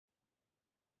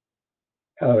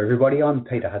Hello everybody, I'm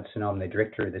Peter Hudson. I'm the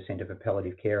Director of the Centre for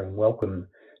Palliative Care and welcome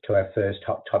to our first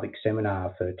Hot Topic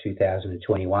seminar for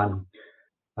 2021.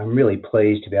 I'm really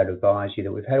pleased to be able to advise you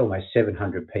that we've had almost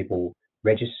 700 people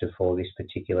register for this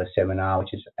particular seminar,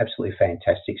 which is absolutely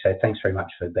fantastic. So thanks very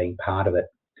much for being part of it.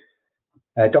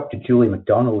 Dr. Julie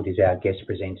McDonald is our guest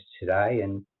presenter today,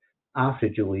 and after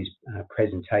Julie's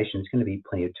presentation, there's going to be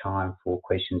plenty of time for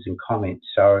questions and comments.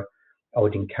 So I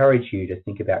would encourage you to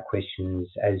think about questions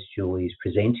as Julie's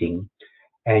presenting,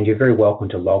 and you're very welcome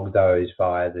to log those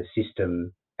via the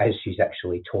system as she's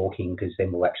actually talking, because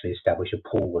then we'll actually establish a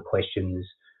pool of questions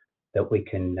that we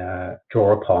can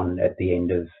draw upon at the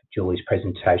end of Julie's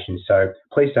presentation. So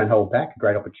please don't hold back. A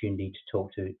great opportunity to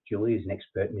talk to Julie as an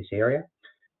expert in this area.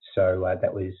 So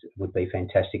that would be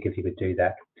fantastic if you could do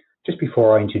that. Just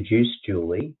before I introduce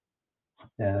Julie,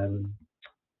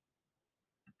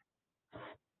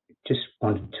 just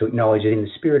wanted to acknowledge that in the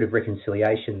spirit of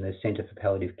reconciliation, the Centre for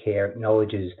Palliative Care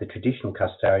acknowledges the traditional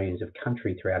custodians of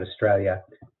country throughout Australia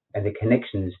and their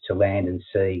connections to land and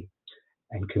sea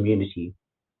and community.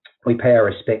 We pay our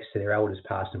respects to their elders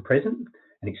past and present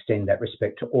and extend that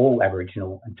respect to all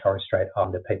Aboriginal and Torres Strait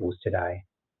Islander peoples today.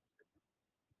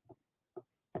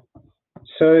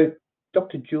 So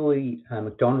Dr. Julie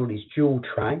McDonald is dual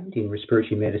trained in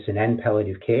respiratory medicine and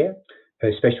palliative care.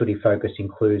 Her specialty focus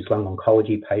includes lung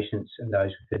oncology patients and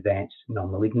those with advanced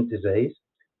non-malignant disease.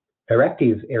 Her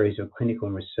active areas of clinical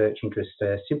and research interest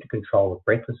are symptom control of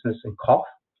breathlessness and cough,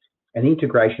 and the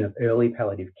integration of early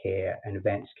palliative care and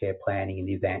advanced care planning in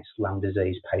the advanced lung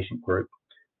disease patient group.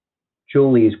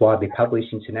 Julie is widely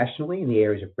published internationally in the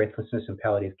areas of breathlessness and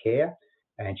palliative care,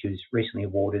 and she was recently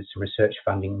awarded some research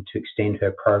funding to extend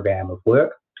her program of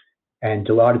work, and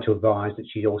delighted to advise that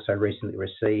she also recently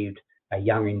received a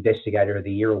Young Investigator of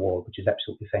the Year award, which is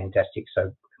absolutely fantastic.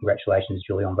 So congratulations,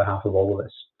 Julie, on behalf of all of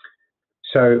us.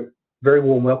 So very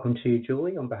warm welcome to you,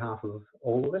 Julie, on behalf of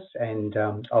all of us, and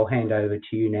I'll hand over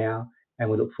to you now, and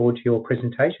we look forward to your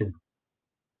presentation.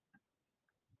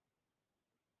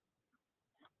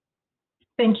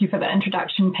 Thank you for the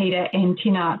introduction, Peter, and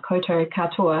tēnā koutou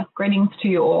katoa. Greetings to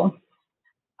you all.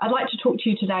 I'd like to talk to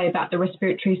you today about the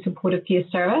Respiratory Supportive Care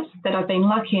service that I've been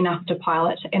lucky enough to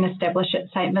pilot and establish at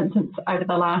St Vincent's over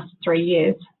the last 3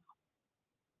 years.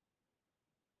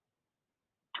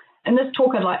 In this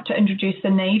talk, I'd like to introduce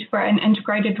the need for an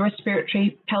integrated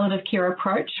respiratory palliative care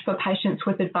approach for patients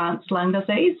with advanced lung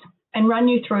disease and run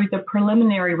you through the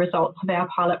preliminary results of our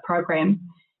pilot program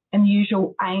in the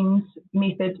usual aims,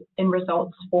 method and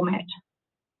results format.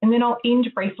 And then I'll end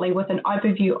briefly with an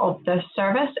overview of the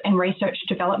service and research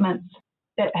developments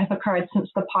that have occurred since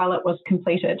the pilot was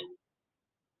completed.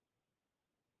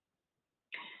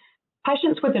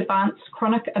 Patients with advanced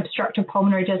chronic obstructive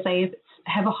pulmonary disease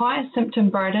have a higher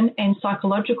symptom burden and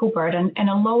psychological burden and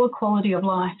a lower quality of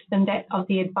life than that of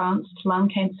the advanced lung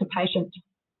cancer patient.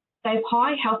 They have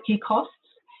high healthcare costs,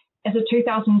 as a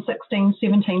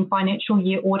 2016-17 financial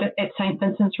year audit at St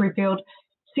Vincent's revealed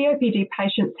COPD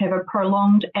patients have a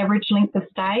prolonged average length of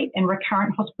stay and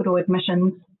recurrent hospital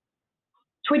admissions.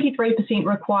 23%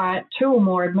 require 2 or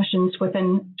more admissions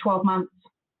within 12 months.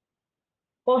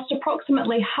 Whilst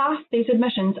approximately half these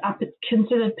admissions are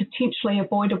considered potentially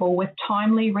avoidable with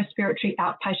timely respiratory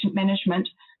outpatient management,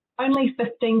 only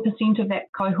 15% of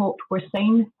that cohort were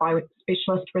seen by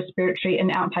specialist respiratory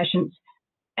and outpatients,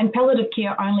 and palliative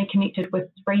care only connected with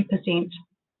 3%.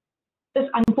 This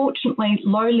unfortunately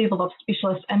low level of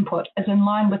specialist input is in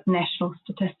line with national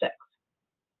statistics.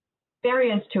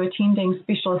 Barriers to attending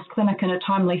specialist clinic in a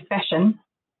timely fashion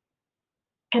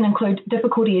can include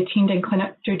difficulty attending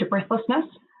clinic due to breathlessness,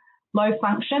 low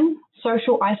function,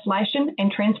 social isolation and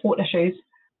transport issues,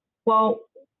 while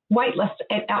waitlists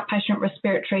at outpatient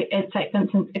respiratory at St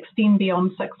Vincent's extend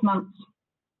beyond 6 months.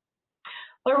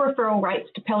 Low referral rates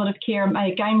to palliative care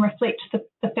may again reflect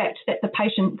the fact that the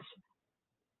patients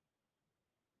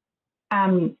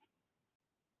oops,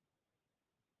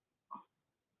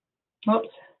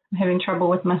 I'm having trouble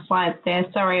with my slides there,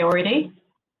 sorry already.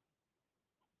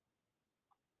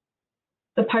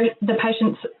 The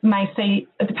patients'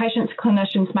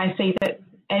 clinicians may see that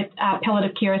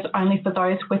palliative care is only for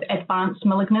those with advanced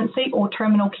malignancy or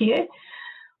terminal care,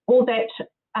 or that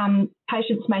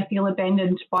patients may feel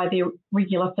abandoned by their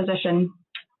regular physician,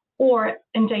 or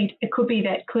indeed it could be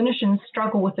that clinicians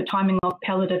struggle with the timing of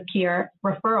palliative care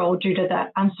referral due to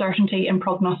the uncertainty in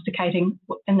prognosticating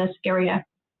in this area.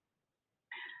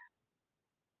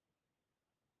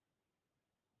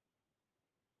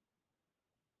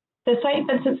 The St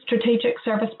Vincent Strategic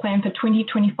Service Plan for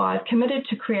 2025 committed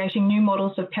to creating new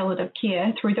models of palliative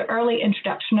care through the early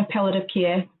introduction of palliative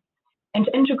care and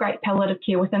to integrate palliative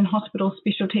care within hospital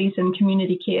specialties and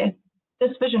community care.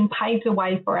 This vision paved the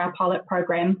way for our pilot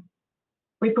program.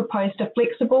 We proposed a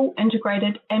flexible,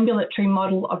 integrated ambulatory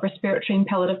model of respiratory and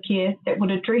palliative care that would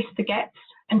address the gaps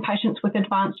in patients with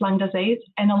advanced lung disease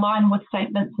and align with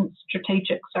St Vincent's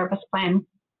strategic service plan.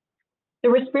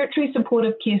 The Respiratory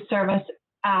Supportive Care Service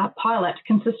pilot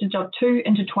consisted of two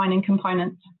intertwining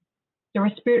components: the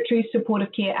Respiratory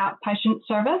Supportive Care Outpatient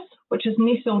Service, which is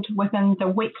nestled within the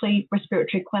weekly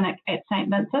respiratory clinic at St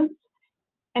Vincent's,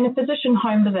 and a physician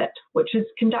home visit, which is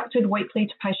conducted weekly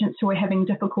to patients who are having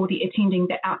difficulty attending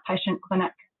the outpatient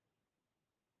clinic.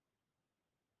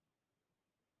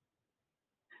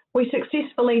 We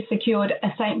successfully secured a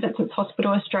St Vincent's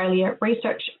Hospital Australia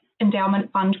Research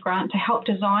Endowment Fund grant to help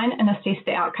design and assess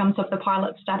the outcomes of the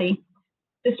pilot study.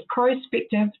 This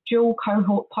prospective dual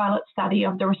cohort pilot study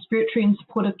of the Respiratory and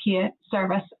Supportive Care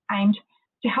Service aimed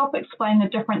to help explain the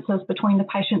differences between the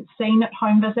patients seen at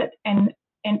home visit and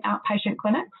outpatient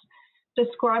clinics,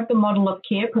 describe the model of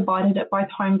care provided at both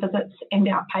home visits and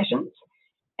outpatients,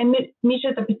 and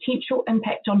measure the potential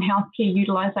impact on healthcare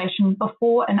utilisation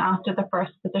before and after the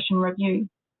first physician review.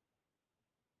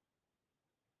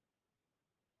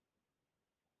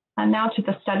 And now to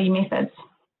the study methods.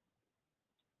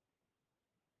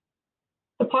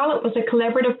 The pilot was a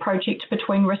collaborative project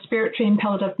between respiratory and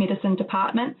palliative medicine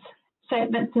departments,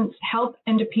 St Vincent's Health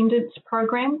Independence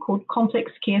Program called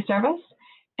Complex Care Service,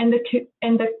 and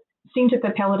the Centre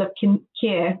for Palliative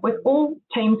Care, with all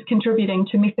teams contributing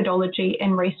to methodology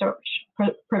and research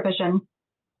provision.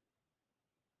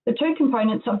 The two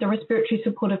components of the Respiratory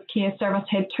Supportive Care Service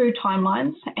had two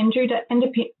timelines, and due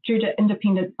to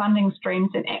independent funding streams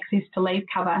and access to leave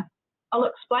cover, I'll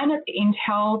explain at the end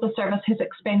how the service has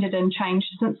expanded and changed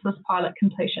since this pilot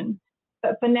completion.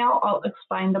 But for now, I'll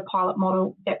explain the pilot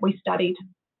model that we studied.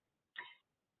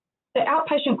 The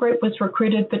outpatient group was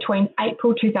recruited between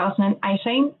April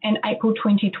 2018 and April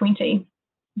 2020.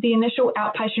 The initial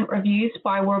outpatient reviews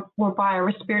were by a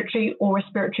respiratory or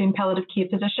respiratory and palliative care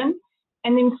physician,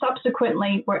 and then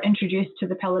subsequently were introduced to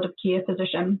the palliative care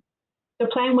physician. The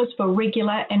plan was for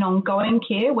regular and ongoing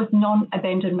care with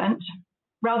non-abandonment,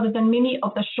 rather than many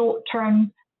of the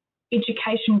short-term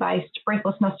education-based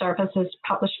breathlessness services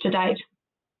published to date.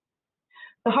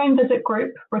 The home visit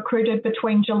group recruited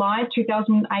between July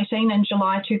 2018 and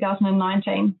July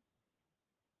 2019.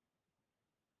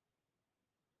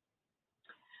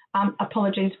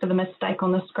 Apologies for the mistake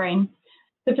on the screen.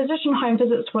 The physician home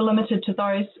visits were limited to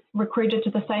those recruited to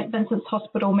the St Vincent's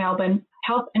Hospital Melbourne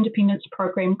Health Independence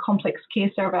Program Complex Care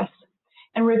Service,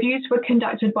 and reviews were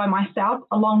conducted by myself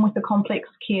along with the complex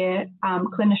care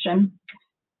clinician.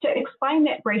 To explain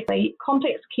that briefly,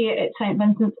 complex care at St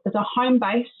Vincent's is a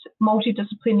home-based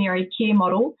multidisciplinary care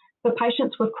model for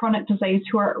patients with chronic disease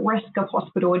who are at risk of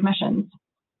hospital admissions.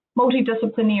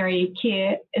 Multidisciplinary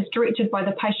care is directed by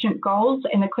the patient goals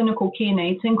and the clinical care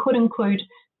needs and could include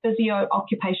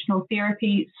physio-occupational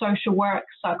therapy, social work,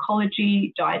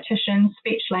 psychology, dietitian,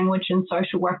 speech language and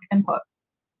social work input.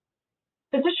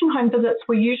 Physician home visits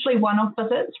were usually one-off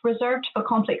visits reserved for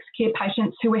complex care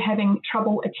patients who were having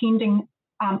trouble attending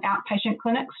outpatient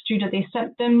clinics due to their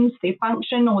symptoms, their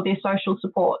function or their social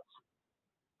supports.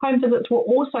 Home visits were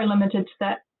also limited to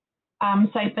the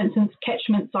St Vincent's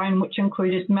catchment zone, which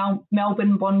included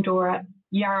Melbourne, Bondora,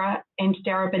 Yarra and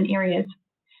Darebin areas.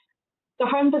 The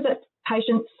home visit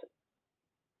patients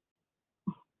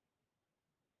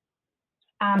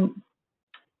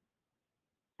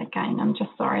again, I'm just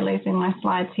sorry, losing my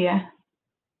slides here.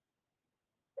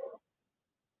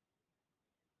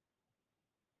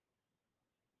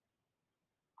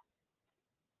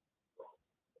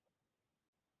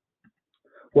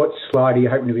 What slide are you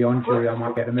hoping to be on, Julie? I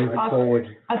might be able to move it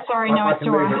forward. Sorry, no, it's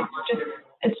all right.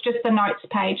 It's just the notes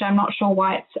page. I'm not sure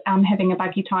why it's having a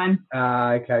buggy time.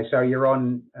 Okay, so you're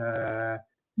on...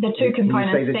 the two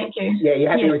components, thank you. Yeah,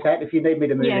 you're happy with that? If you need me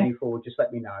to move any forward, just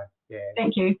let me know. Yeah.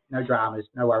 Thank you. No dramas,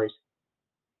 no worries.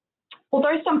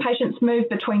 Although some patients move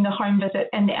between the home visit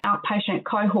and the outpatient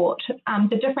cohort,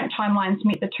 the different timelines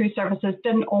meant the two services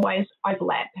didn't always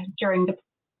overlap during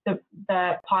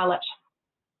the pilot.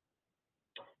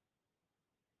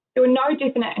 There were no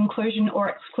definite inclusion or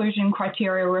exclusion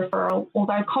criteria referral,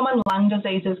 although common lung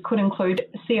diseases could include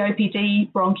COPD,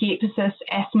 bronchiectasis,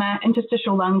 asthma,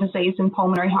 interstitial lung disease, and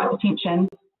pulmonary hypertension.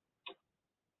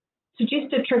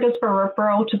 Suggested triggers for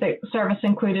referral to the service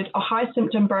included a high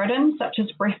symptom burden, such as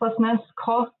breathlessness,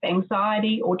 cough,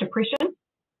 anxiety, or depression,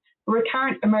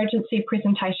 recurrent emergency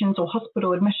presentations or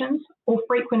hospital admissions, or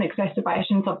frequent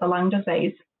exacerbations of the lung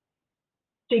disease.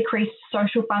 decreased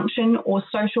social function or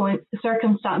social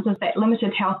circumstances that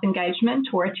limited health engagement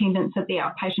or attendance at the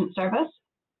outpatient service,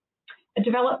 a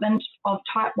development of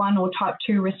type 1 or type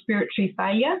 2 respiratory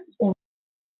failure, or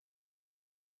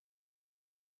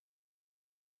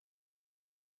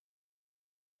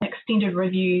extended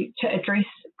review to address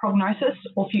prognosis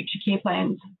or future care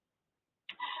plans.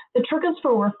 The triggers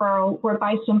for referral were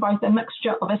based on both a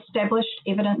mixture of established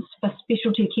evidence for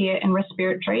specialty care and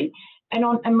respiratory and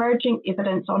on emerging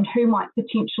evidence on who might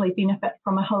potentially benefit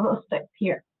from a holistic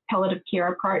palliative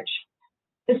care approach.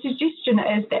 The suggestion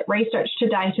is that research to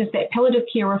date is that palliative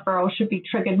care referral should be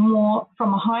triggered more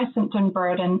from a high symptom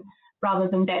burden rather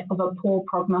than that of a poor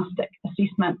prognostic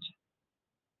assessment.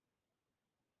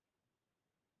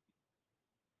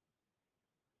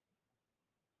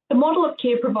 The model of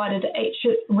care provided at each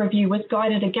review was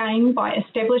guided again by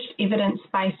established evidence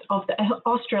base of the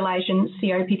Australasian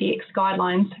COPDX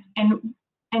guidelines,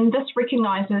 and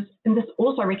this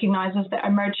also recognises the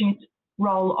emerging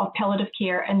role of palliative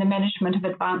care in the management of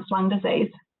advanced lung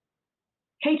disease.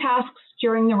 Key tasks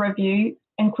during the review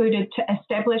included to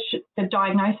establish the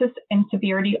diagnosis and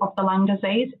severity of the lung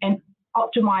disease and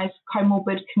optimise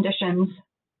comorbid conditions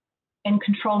and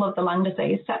control of the lung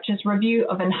disease, such as review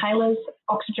of inhalers,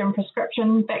 oxygen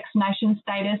prescription, vaccination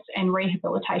status, and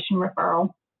rehabilitation referral.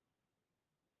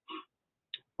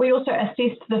 We also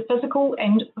assessed the physical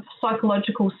and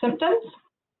psychological symptoms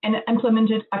and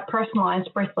implemented a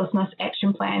personalised breathlessness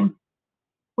action plan.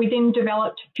 We then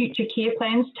developed future care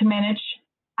plans to manage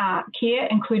care,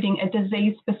 including a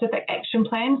disease-specific action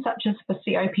plan, such as for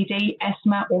COPD,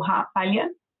 asthma, or heart failure,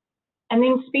 and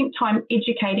then spent time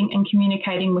educating and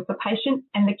communicating with the patient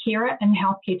and the carer and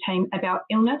healthcare team about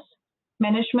illness,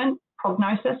 management,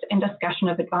 prognosis, and discussion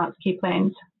of advanced care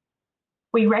plans.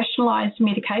 We rationalised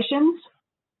medications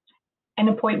and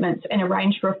appointments and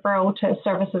arranged referral to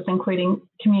services including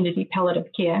community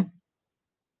palliative care.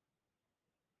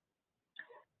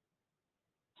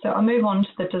 So I'll move on to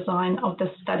the design of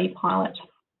the study pilot.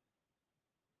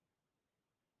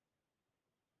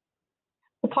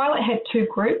 The pilot had two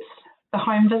groups, the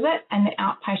home visit and the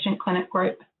outpatient clinic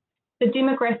group. The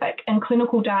demographic and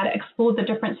clinical data explored the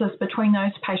differences between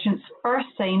those patients first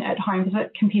seen at home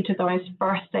visit compared to those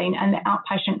first seen in the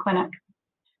outpatient clinic.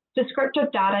 Descriptive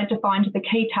data defined the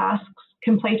key tasks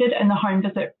completed in the home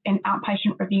visit and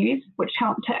outpatient reviews, which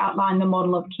helped to outline the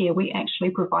model of care we actually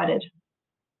provided.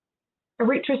 A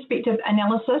retrospective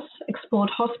analysis explored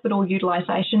hospital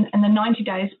utilisation in the 90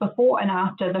 days before and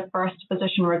after the first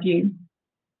physician review.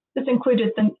 This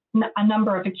included a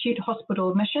number of acute hospital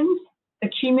admissions, the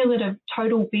cumulative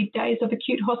total bed days of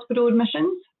acute hospital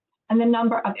admissions, and the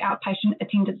number of outpatient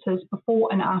attendances before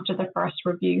and after the first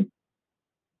review.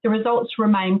 The results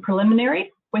remain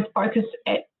preliminary, with focus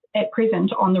at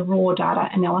present on the raw data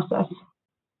analysis.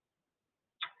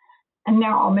 And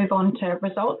now I'll move on to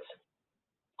results,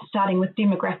 starting with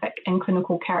demographic and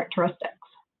clinical characteristics.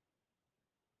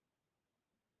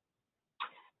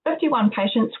 51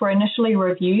 patients were initially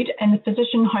reviewed in the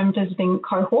physician home visiting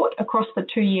cohort across the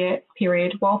 2-year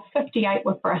period, while 58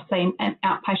 were first seen in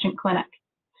outpatient clinic.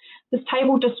 This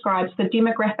table describes the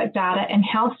demographic data and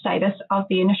health status of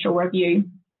the initial review.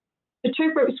 The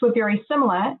two groups were very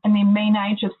similar in their mean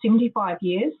age of 75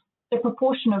 years, the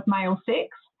proportion of male sex,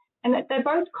 and that they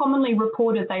both commonly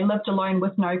reported they lived alone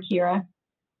with no carer.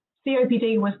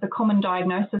 COPD was the common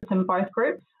diagnosis in both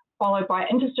groups, followed by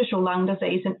interstitial lung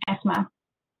disease and asthma.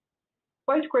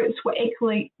 Both groups were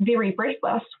equally very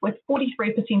breathless, with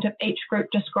 43% of each group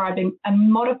describing a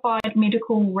modified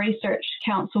medical research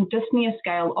council dyspnea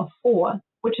scale of 4,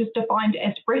 which is defined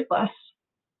as breathless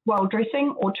while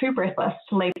dressing or too breathless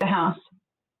to leave the house.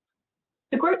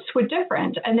 The groups were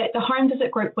different in that the home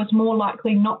visit group was more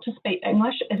likely not to speak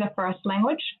English as a first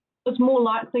language, was more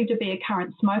likely to be a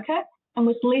current smoker, and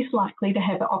was less likely to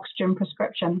have an oxygen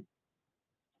prescription.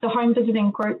 The home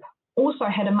visiting group also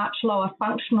had a much lower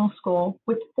functional score,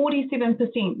 with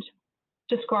 47%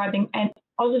 describing an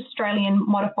Australian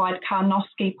modified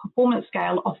Karnofsky performance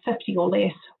scale of 50 or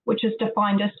less, which is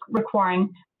defined as requiring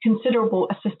considerable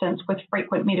assistance with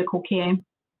frequent medical care.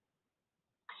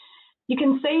 You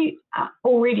can see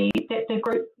already that the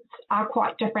groups are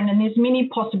quite different, and there's many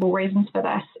possible reasons for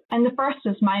this. And the first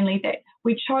is mainly that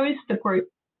we chose the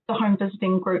home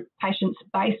visiting group patients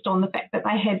based on the fact that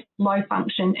they had low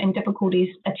function and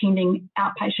difficulties attending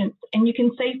outpatients. And you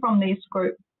can see from the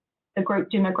group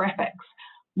demographics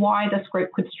why this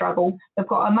group could struggle. They've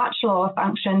got a much lower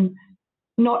function,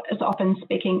 not as often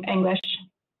speaking English,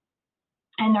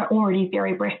 and they're already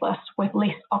very breathless with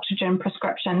less oxygen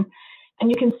prescription. And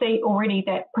you can see already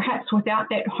that perhaps without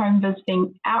that home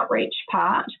visiting outreach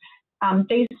part,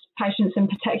 these patients in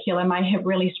particular may have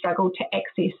really struggled to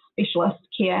access specialist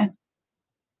care.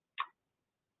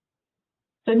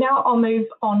 So now I'll move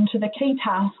on to the key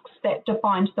tasks that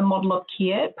defined the model of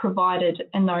care provided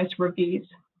in those reviews.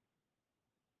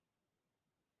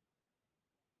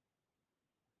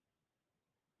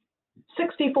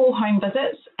 "64 home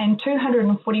visits and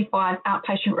 245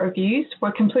 outpatient reviews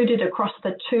were completed across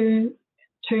the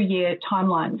two-year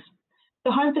timelines.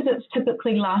 The home visits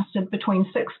typically lasted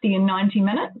between 60 and 90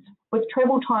 minutes, with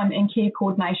travel time and care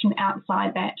coordination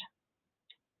outside that.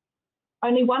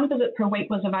 Only one visit per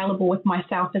week was available with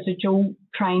myself as a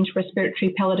dual-trained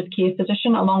respiratory palliative care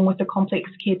physician, along with the complex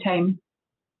care team.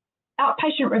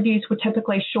 Outpatient reviews were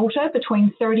typically shorter,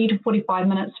 between 30 to 45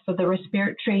 minutes for the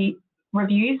respiratory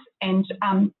reviews and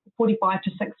 45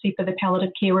 to 60 for the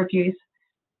palliative care reviews,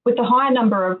 with the higher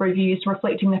number of reviews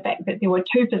reflecting the fact that there were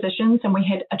 2 physicians and we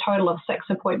had a total of 6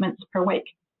 appointments per week.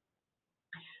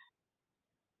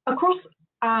 Across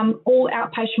all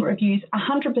outpatient reviews,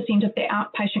 100% of the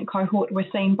outpatient cohort were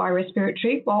seen by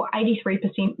respiratory, while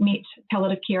 83% met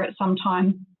palliative care at some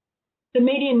time. The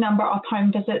median number of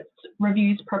home visits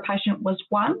reviews per patient was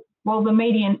 1, while the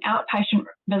median outpatient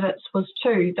visits was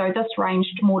 2, though this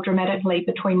ranged more dramatically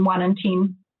between 1 and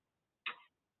 10.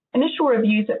 Initial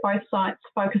reviews at both sites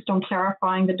focused on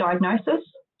clarifying the diagnosis,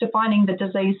 defining the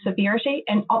disease severity,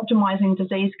 and optimising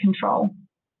disease control.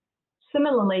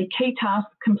 Similarly, key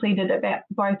tasks completed about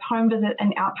both home visit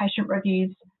and outpatient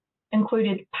reviews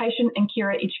included patient and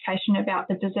carer education about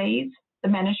the disease, the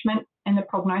management, and the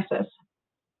prognosis.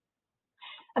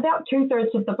 About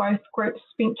 2/3 of the both groups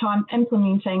spent time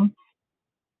implementing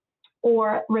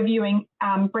or reviewing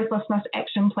breathlessness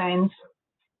action plans,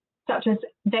 such as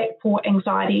that for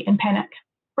anxiety and panic.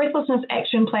 Breathlessness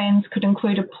action plans could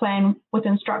include a plan with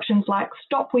instructions like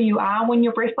stop where you are when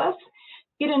you're breathless,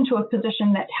 get into a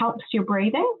position that helps your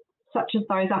breathing, such as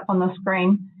those up on the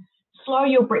screen, slow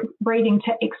your breathing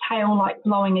to exhale like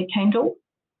blowing a candle,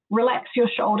 relax your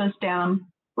shoulders down,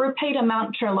 repeat a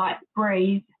mantra like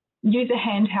breathe, use a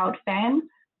handheld fan,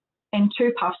 and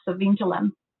 2 puffs of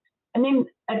Ventolin. And then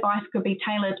advice could be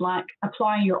tailored like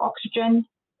apply your oxygen,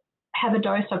 have a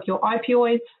dose of your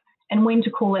opioids, and when to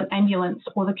call an ambulance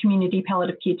or the community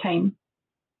palliative care team.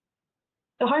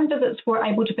 The home visits were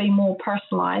able to be more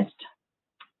personalised.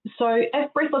 So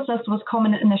if breathlessness was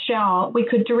common in the shower, we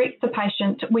could direct the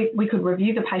patient, we could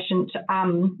review the patient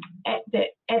at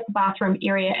the bathroom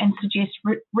area and suggest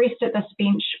rest at this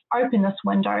bench, open this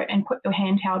window and put your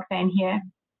handheld fan here.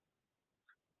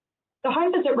 The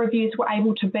home visit reviews were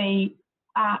able to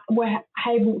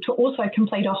also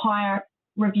complete a higher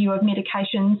review of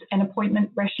medications and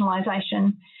appointment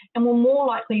rationalisation, and were more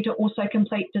likely to also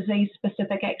complete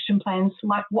disease-specific action plans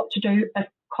like what to do if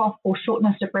cough or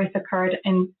shortness of breath occurred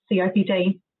in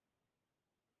COPD.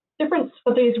 Difference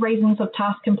for these reasons of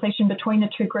task completion between the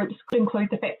 2 groups could include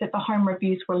the fact that the home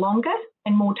reviews were longer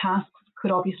and more tasks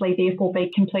could obviously therefore be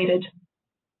completed.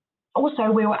 Also,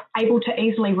 we were able to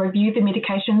easily review the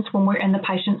medications when we're in the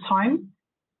patient's home.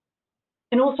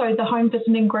 And also the home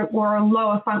visiting group were a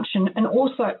lower function and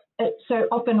also so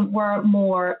often were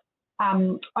more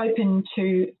open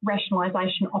to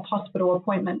rationalisation of hospital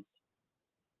appointments.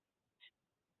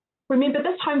 Remember,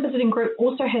 this home visiting group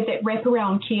also had that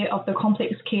wraparound care of the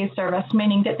complex care service,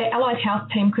 meaning that the allied health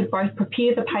team could both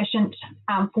prepare the patient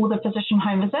for the physician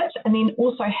home visit and then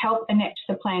also help enact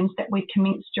the plans that we'd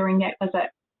commenced during that visit.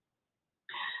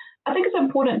 I think it's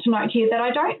important to note here that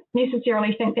I don't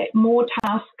necessarily think that more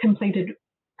tasks completed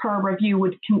per review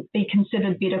would be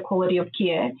considered better quality of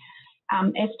care,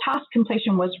 as task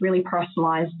completion was really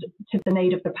personalised to the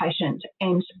need of the patient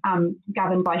and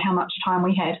governed by how much time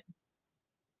we had.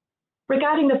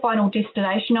 Regarding the final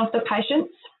destination of the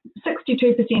patients,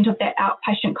 62% of that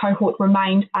outpatient cohort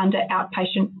remained under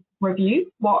outpatient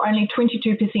review, while only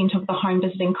 22% of the home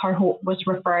visiting cohort was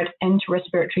referred into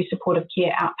respiratory supportive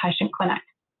care outpatient clinic.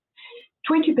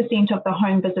 20% of the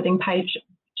home visiting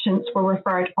patients were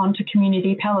referred on to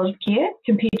community palliative care,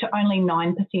 compared to only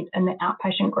 9% in the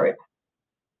outpatient group.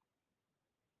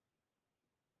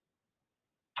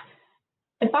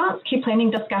 Advanced care planning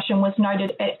discussion was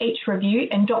noted at each review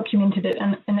and documented it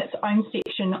in its own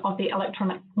section of the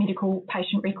electronic medical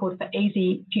patient record for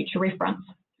easy future reference.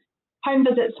 Home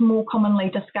visits more commonly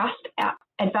discussed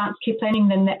advanced care planning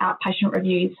than the outpatient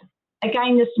reviews.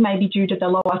 Again, this may be due to the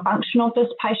lower function of this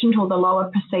patient or the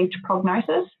lower perceived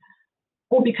prognosis,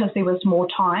 or because there was more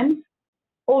time,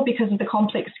 or because of the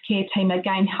complex care team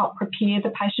again helped prepare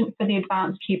the patient for the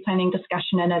advanced care planning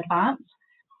discussion in advance.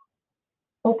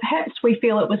 Or perhaps we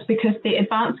feel it was because the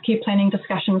advanced care planning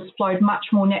discussions flowed much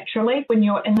more naturally when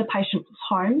you're in the patient's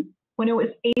home, when it was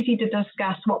easy to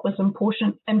discuss what was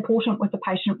important with the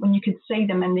patient when you could see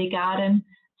them in their garden,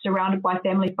 surrounded by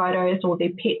family photos or their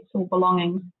pets or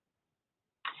belongings.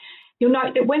 You'll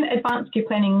note that when advanced care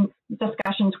planning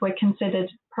discussions were considered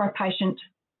per patient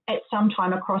at some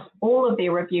time across all of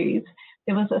their reviews,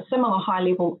 there was a similar high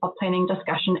level of planning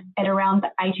discussion at around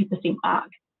the 80% mark,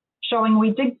 showing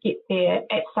we did get there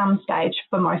at some stage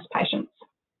for most patients.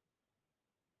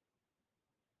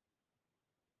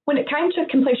 When it came to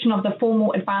completion of the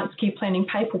formal advanced care planning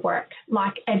paperwork,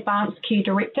 like advanced care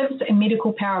directives and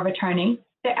medical power of attorney,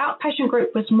 the outpatient group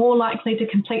was more likely to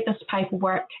complete this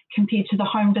paperwork compared to the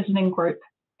home visiting group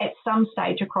at some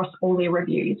stage across all their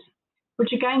reviews,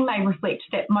 which again may reflect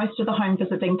that most of the home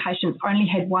visiting patients only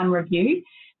had one review,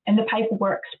 and the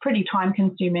paperwork's pretty time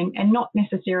consuming and not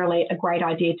necessarily a great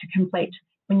idea to complete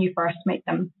when you first meet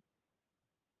them.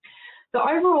 The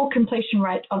overall completion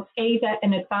rate of either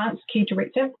an advanced care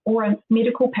directive or a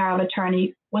medical power of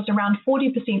attorney was around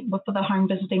 40% for the home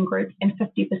visiting group and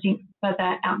 50% for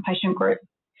the outpatient group.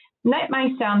 And that may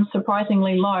sound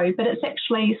surprisingly low, but it's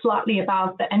actually slightly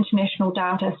above the international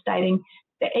data stating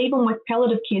that even with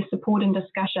palliative care support and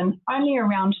discussion, only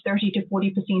around 30 to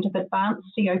 40% of advanced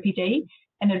COPD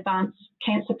and advanced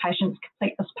cancer patients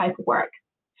complete this paperwork.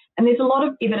 And there's a lot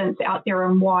of evidence out there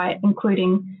on why,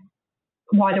 including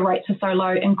why the rates are so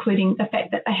low, including the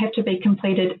fact that they have to be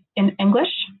completed in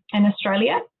English in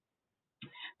Australia,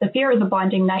 the fear of the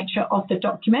binding nature of the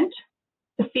document,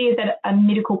 the fear that a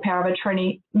medical power of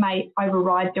attorney may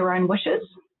override their own wishes,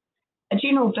 a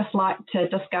general dislike to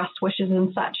discuss wishes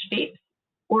in such depth,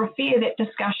 or a fear that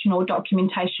discussion or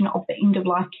documentation of the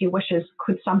end-of-life care wishes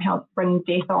could somehow bring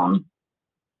death on.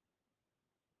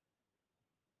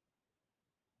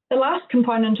 The last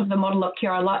component of the model of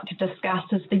care I'd like to discuss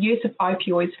is the use of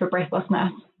opioids for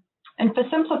breathlessness. And for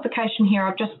simplification here,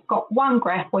 I've just got one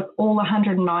graph with all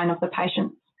 109 of the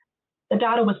patients. The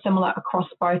data was similar across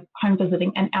both home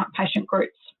visiting and outpatient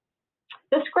groups.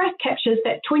 This graph captures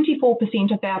that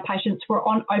 24% of our patients were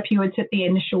on opioids at the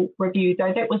initial review,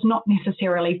 though that was not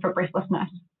necessarily for breathlessness.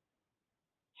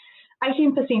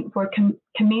 18% were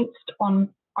commenced on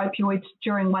opioids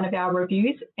during one of our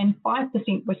reviews, and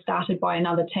 5% were started by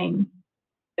another team.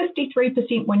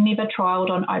 53% were never trialled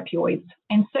on opioids,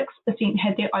 and 6%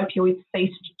 had their opioids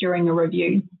ceased during a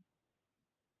review.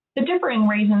 The differing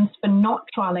reasons for not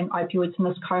trialling opioids in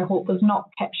this cohort was not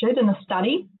captured in the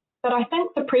study, but I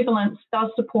think the prevalence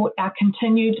does support our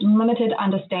continued limited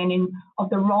understanding of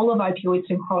the role of opioids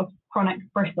in chronic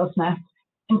breathlessness,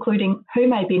 including who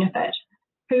may benefit,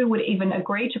 who would even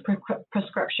agree to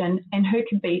prescription, and who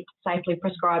can be safely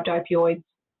prescribed opioids.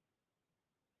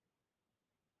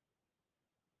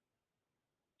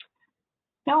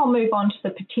 Now I'll move on to the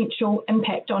potential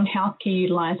impact on healthcare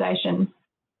utilisation.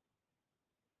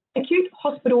 Acute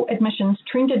hospital admissions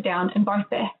trended down in both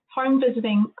the home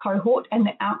visiting cohort and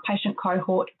the outpatient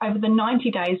cohort over the 90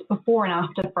 days before and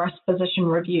after first physician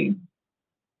review.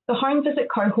 The home visit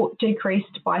cohort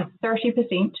decreased by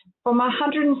 30% from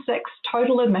 106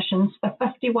 total admissions for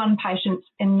 51 patients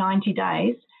in 90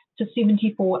 days to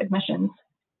 74 admissions,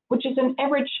 which is an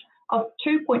average of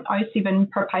 2.07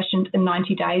 per patient in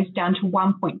 90 days down to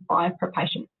 1.5 per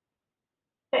patient.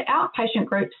 The outpatient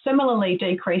group similarly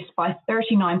decreased by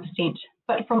 39%,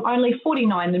 but from only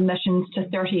 49 admissions to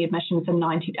 30 admissions in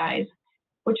 90 days,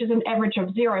 which is an average of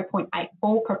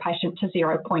 0.84 per patient to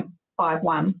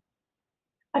 0.51.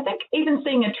 I think even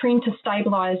seeing a trend to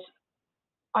stabilise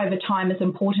over time is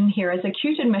important here, as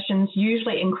acute admissions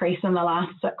usually increase in the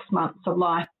last 6 months of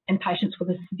life in patients with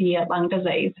a severe lung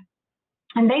disease.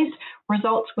 And these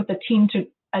results with a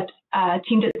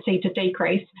tendency to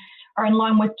decrease are in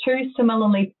line with two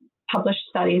similarly published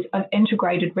studies of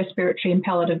integrated respiratory and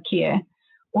palliative care,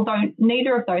 although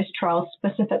neither of those trials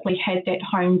specifically had that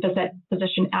home visit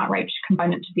physician outreach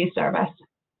component to their service.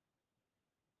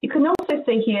 You can also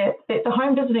see here that the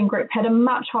home visiting group had a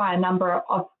much higher number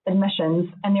of admissions,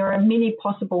 and there are many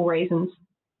possible reasons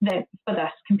for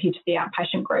this compared to the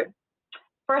outpatient group.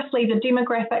 Firstly, the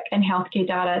demographic and healthcare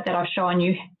data that I've shown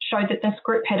you showed that this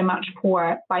group had a much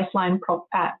poorer baseline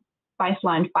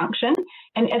function,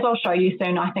 and as I'll show you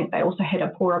soon, I think they also had a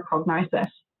poorer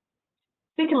prognosis.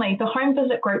 Secondly, the home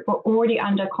visit group were already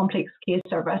under complex care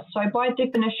service, so by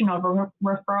definition of a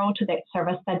referral to that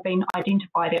service, they'd been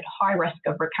identified at high risk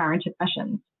of recurrent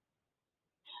admissions.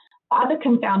 The other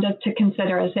confounder to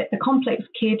consider is that the complex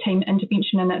care team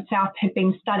intervention in itself has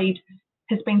been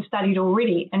studied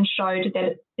already and showed that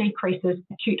it decreases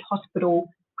acute hospital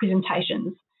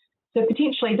presentations. So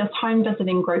potentially this home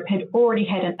visiting group had already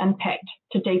had an impact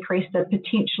to decrease the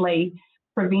potentially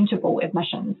preventable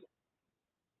admissions.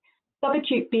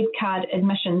 Subacute bed card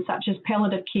admissions, such as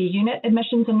palliative care unit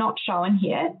admissions, are not shown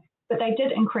here, but they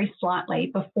did increase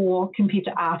slightly before compared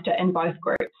to after in both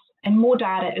groups. And more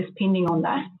data is pending on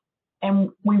this, and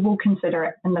we will consider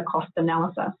it in the cost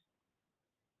analysis.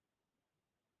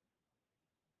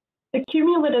 The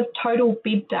cumulative total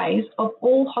bed days of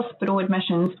all hospital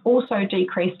admissions also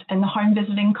decreased in the home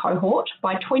visiting cohort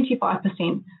by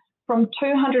 25%, from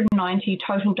 290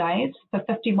 total days for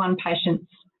 51 patients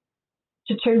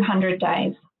to 200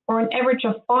 days, or an average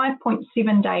of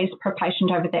 5.7 days per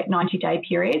patient over that 90-day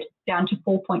period, down to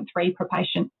 4.3 per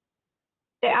patient.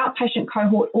 The outpatient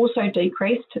cohort also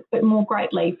decreased, but more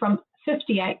greatly, from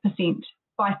 58%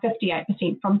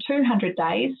 from 200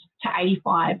 days to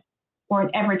 85, or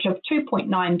an average of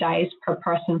 2.9 days per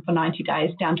person for 90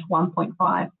 days, down to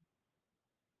 1.5.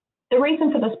 The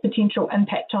reason for this potential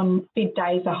impact on bed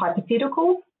days are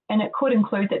hypothetical, and it could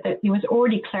include that there was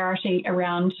already clarity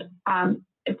around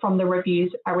from the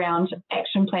reviews around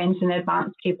action plans and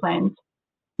advanced care plans.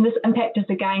 And this impact is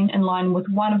again in line with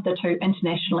one of the two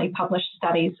internationally published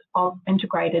studies of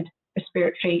integrated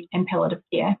respiratory and palliative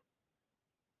care.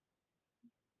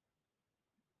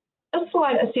 This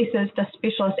slide assesses the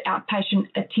specialist outpatient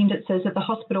attendances at the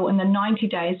hospital in the 90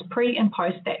 days pre and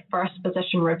post that first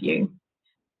physician review.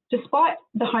 Despite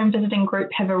the home visiting group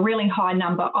have a really high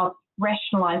number of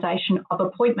rationalisation of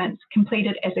appointments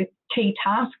completed as a key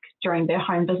task during their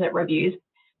home visit reviews,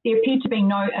 there appeared to be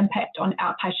no impact on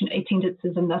outpatient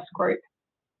attendances in this group.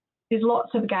 There's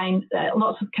lots of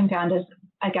confounders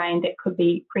again that could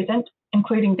be present,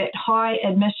 including that high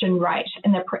admission rate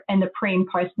in the pre and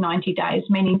post 90 days,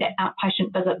 meaning that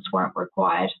outpatient visits weren't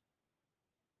required.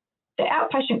 The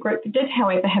outpatient group did,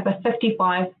 however, have a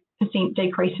 55%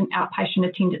 decrease in outpatient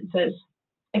attendances,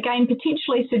 again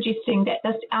potentially suggesting that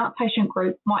this outpatient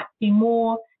group might be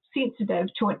more sensitive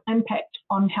to an impact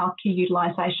on healthcare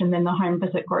utilisation than the home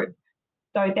visit group,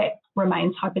 though that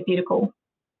remains hypothetical.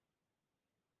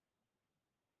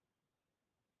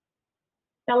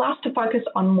 Now, last to focus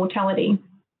on mortality.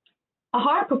 A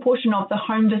higher proportion of the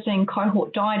home visiting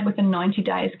cohort died within 90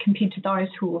 days compared to those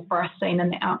who were first seen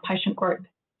in the outpatient group,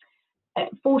 at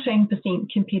 14%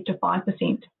 compared to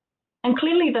 5%. And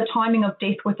clearly the timing of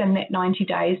death within that 90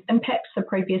 days impacts the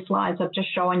previous slides I've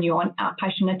just shown you on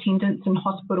outpatient attendance and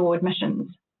hospital admissions.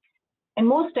 And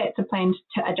more stats are planned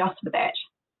to adjust for that.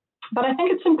 But I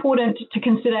think it's important to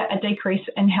consider a decrease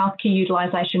in healthcare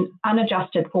utilisation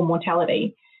unadjusted for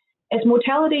mortality, as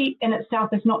mortality in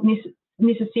itself is not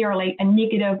necessarily a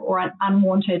negative or an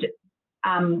unwanted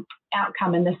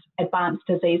outcome in this advanced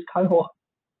disease cohort.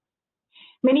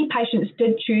 Many patients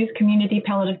did choose community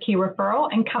palliative care referral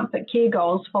and comfort care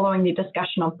goals following their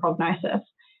discussion of prognosis.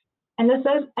 And this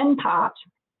is, in part,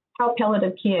 how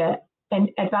palliative care and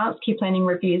advanced care planning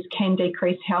reviews can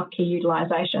decrease healthcare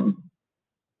utilisation.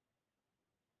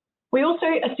 We also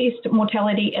assessed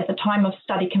mortality at the time of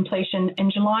study completion in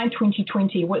July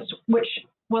 2020, which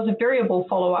was a variable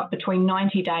follow-up between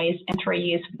 90 days and 3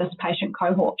 years for this patient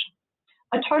cohort.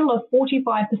 A total of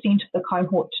 45% of the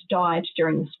cohort died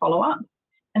during this follow-up,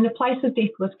 and the place of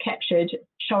death was captured,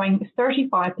 showing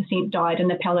 35% died in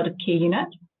the palliative care unit,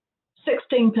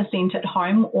 16% at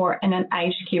home or in an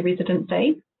aged care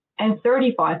residency, and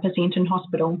 35% in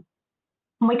hospital.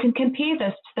 And we can compare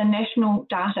this to the national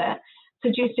data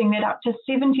suggesting that up to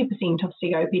 70% of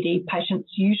COPD patients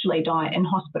usually die in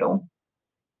hospital.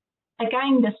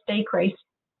 Again, this decrease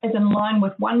is in line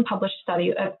with one published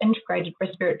study of integrated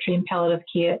respiratory and palliative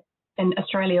care in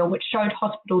Australia, which showed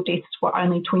hospital deaths were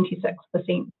only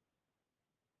 26%.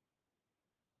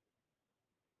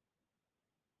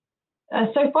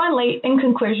 So finally, in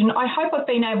conclusion, I hope I've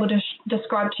been able to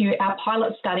describe to you our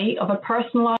pilot study of a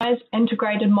personalised,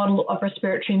 integrated model of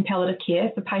respiratory and palliative care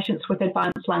for patients with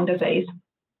advanced lung disease.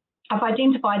 I've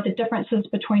identified the differences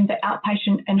between the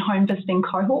outpatient and home visiting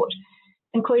cohort,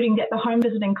 including that the home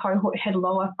visiting cohort had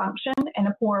lower function and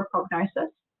a poorer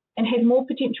prognosis, and had more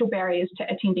potential barriers to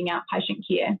attending outpatient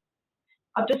care.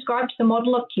 I've described the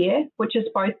model of care, which is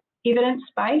both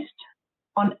evidence-based,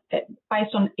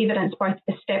 based on evidence both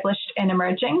established and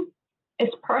emerging, is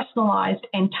personalised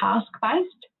and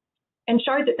task-based, and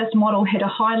showed that this model had a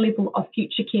high level of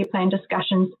future care plan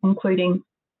discussions, including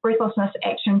breathlessness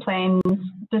action plans,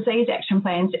 disease action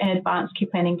plans, and advanced care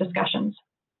planning discussions.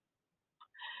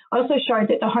 I also showed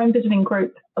that the home visiting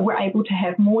group were able to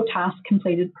have more tasks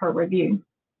completed per review.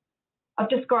 I've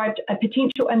described a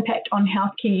potential impact on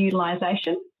healthcare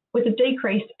utilisation with a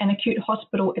decrease in acute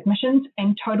hospital admissions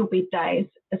and total bed days,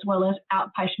 as well as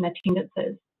outpatient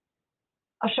attendances.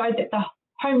 I showed that the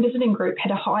home visiting group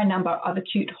had a high number of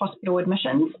acute hospital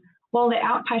admissions, while the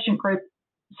outpatient group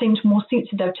seemed more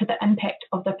sensitive to the impact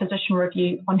of the physician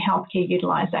review on healthcare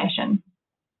utilisation.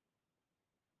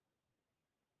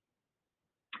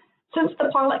 Since the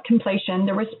pilot completion,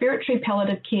 the Respiratory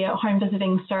Palliative Care home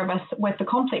visiting service with the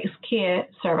Complex Care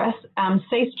service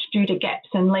ceased due to gaps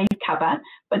in leave cover,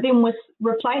 but then was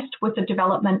replaced with the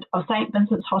development of St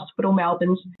Vincent's Hospital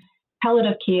Melbourne's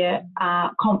Palliative Care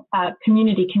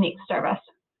Community Connect service.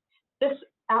 This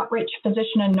outreach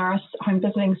physician and nurse home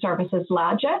visiting service is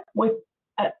larger, with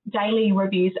daily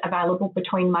reviews available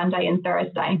between Monday and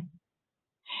Thursday.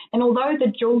 And although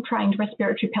the dual-trained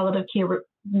respiratory palliative care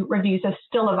reviews are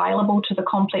still available to the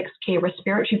complex care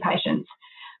respiratory patients,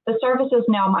 the service is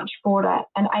now much broader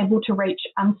and able to reach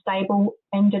unstable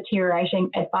and deteriorating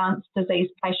advanced disease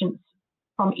patients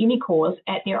from any cause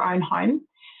at their own home,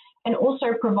 and also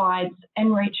provides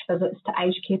in-reach visits to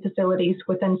aged care facilities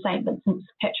within St Vincent's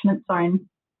catchment zone.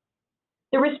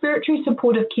 The Respiratory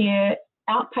Supportive Care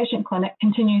outpatient clinic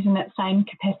continues in that same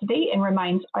capacity and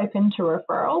remains open to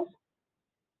referrals.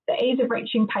 The ease of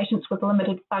reaching patients with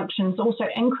limited functions also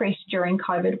increased during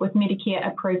COVID, with Medicare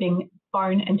approving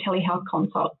phone and telehealth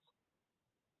consults.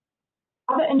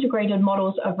 Other integrated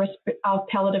models of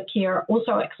palliative care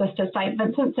also exist at St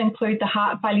Vincent's, include the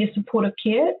heart failure supportive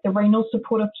care, the renal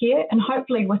supportive care, and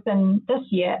hopefully within this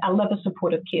year, a liver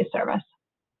supportive care service.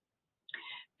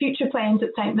 Future plans at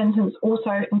St Vincent's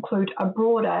also include a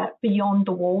broader Beyond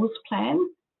the Walls plan,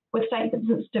 with St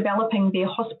Vincent's developing their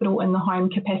hospital in the home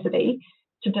capacity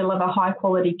to deliver high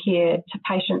quality care to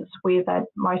patients where they'd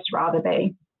most rather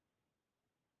be.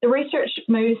 The research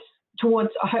moves towards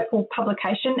a hopeful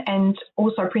publication and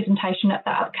also presentation at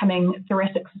the upcoming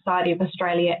Thoracic Society of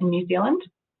Australia and New Zealand.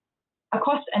 A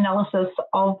cost analysis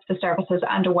of the service is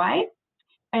underway,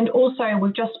 and also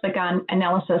we've just begun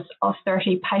analysis of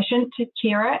 30 patient,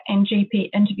 carer and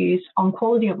GP interviews on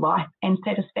quality of life and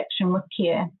satisfaction with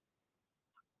care.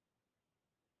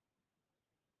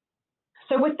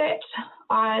 So with that,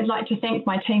 I'd like to thank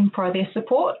my team for their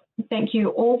support. Thank you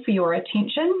all for your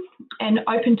attention, and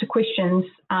open to questions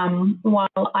while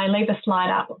I leave a slide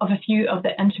up of a few of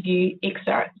the interview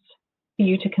excerpts for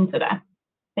you to consider.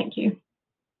 Thank you.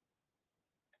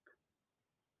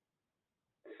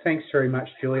 Thanks very much,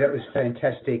 Julie. That was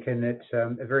fantastic, and it's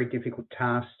a very difficult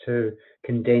task to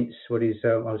condense what is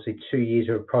obviously 2 years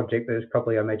of a project, but it's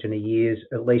probably, I imagine, a year's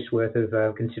at least worth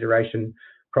of consideration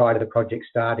prior to the project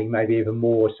starting, maybe even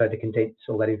more, so to condense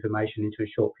all that information into a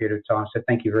short period of time. So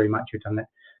thank you very much. You've done that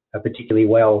particularly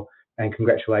well, and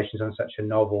congratulations on such a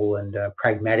novel and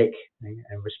pragmatic and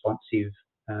responsive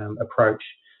approach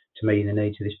to meeting the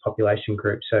needs of this population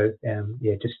group. So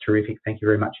yeah, just terrific. Thank you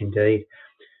very much indeed.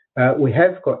 We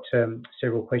have got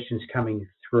several questions coming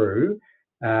through,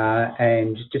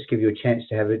 and just give you a chance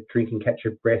to have a drink and catch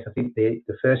your breath. I think the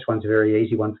first one's a very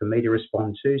easy one for me to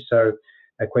respond to. So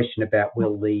a question about,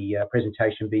 will the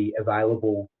presentation be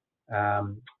available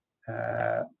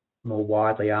more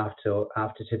widely after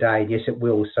today? Yes, it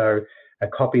will. So a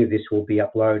copy of this will be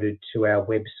uploaded to our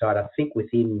website, I think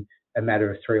within a matter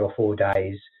of 3 or 4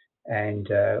 days. And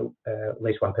at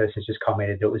least one person has just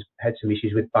commented that it had some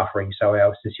issues with buffering. So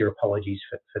our sincere apologies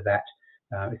for that,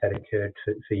 if that occurred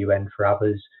for you and for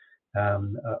others.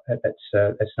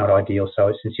 That's not ideal.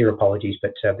 So sincere apologies,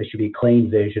 but there should be a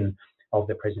clean version of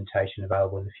the presentation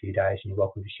available in a few days, and you're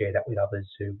welcome to share that with others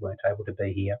who weren't able to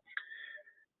be here.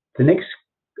 The next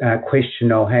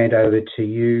question I'll hand over to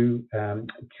you,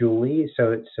 Julie.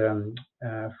 So it's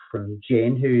from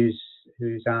Jen,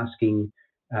 who's asking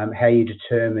how you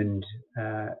determined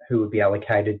who would be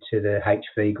allocated to the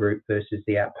HV group versus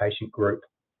the outpatient group.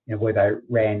 You know, were they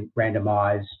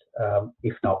randomised?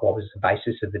 If not, what was the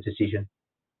basis of the decision?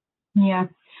 Yeah.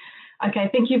 Okay,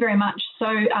 thank you very much.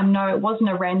 So no, it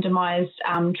wasn't a randomised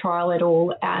trial at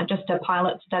all, just a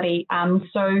pilot study.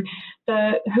 So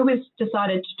who was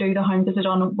decided to do the home visit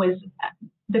on was,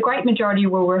 the great majority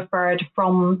were referred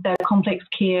from the complex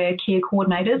care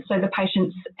coordinators. So the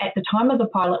patients at the time of the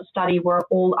pilot study were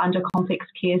all under complex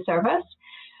care service.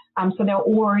 So they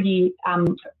already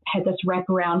had this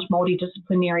wraparound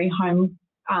multidisciplinary home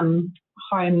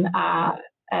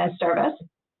service.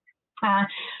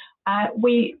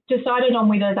 We decided on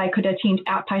whether they could attend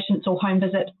outpatients or home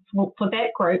visit for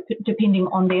that group, depending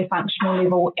on their functional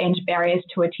level and barriers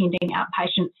to attending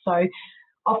outpatients. So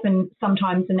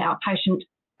sometimes an outpatient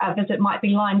visit might be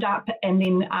lined up, and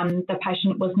then the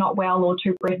patient was not well or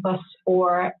too breathless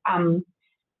or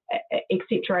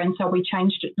etc. And so we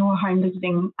changed it to a home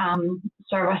visiting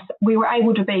service. We were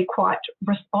able to be quite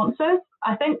responsive,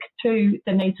 I think, to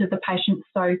the needs of the patients.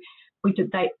 So we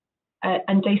did that.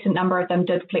 A decent number of them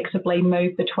did flexibly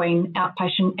move between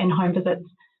outpatient and home visits.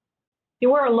 there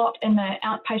were a lot in the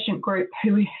outpatient group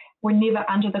who were never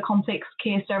under the complex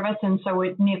care service, and so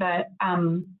were never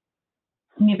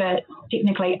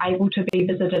technically able to be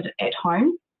visited at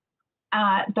home.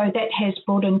 Though that has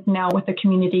broadened now with the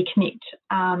Community Connect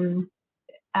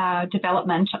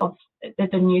development of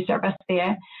the new service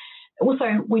there.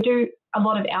 Also, we do a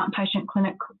lot of outpatient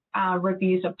clinic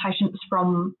reviews of patients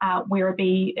from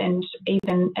Werribee and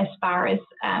even as far as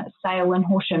Sale and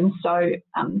Horsham, so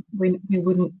we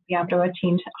wouldn't be able to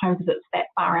attend home visits that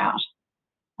far out.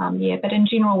 Yeah, but in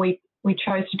general, we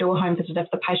chose to do a home visit if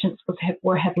the patients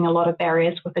were having a lot of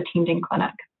barriers with attending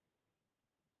clinic.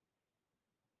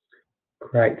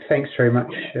 Great, thanks very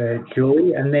much,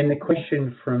 Julie. And then the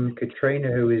question from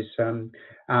Katrina, who is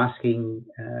asking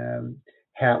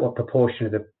what proportion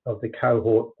of the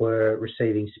cohort were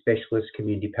receiving specialist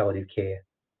community palliative care?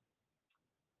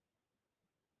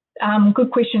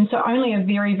 Good question. So only a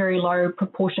very, very low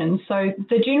proportion. So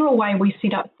the general way we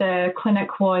set up the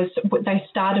clinic was they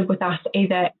started with us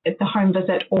either at the home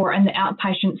visit or in the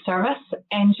outpatient service.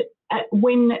 And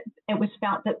when it was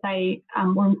felt that they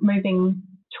were moving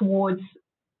towards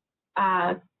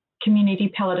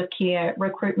community palliative care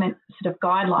recruitment sort of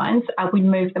guidelines, we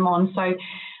moved them on. So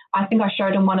I think I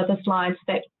showed in one of the slides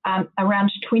that around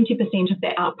 20% of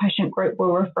the outpatient group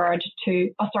were referred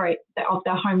to, of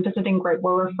the home visiting group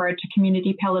were referred to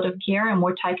community palliative care and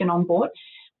were taken on board,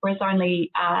 whereas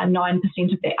only 9%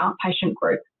 of the outpatient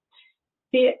group.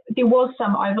 There was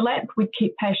some overlap. We'd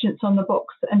keep patients on the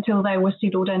books until they were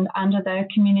settled in under the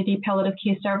community palliative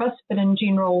care service, but in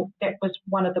general, that was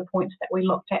one of the points that we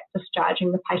looked at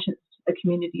discharging the patients to the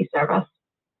community service.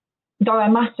 Though I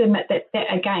must admit that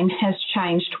that again has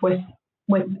changed with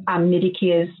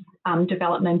Medicare's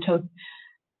development of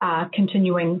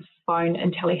continuing phone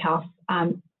and telehealth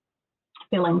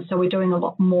billing. So we're doing a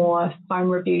lot more phone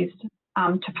reviews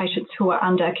to patients who are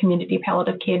under community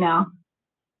palliative care now.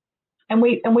 And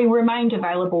we remained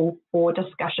available for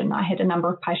discussion. I had a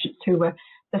number of patients who were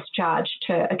discharged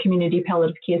to a community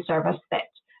palliative care service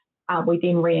that we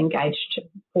then re-engaged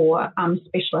for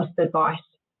specialist advice.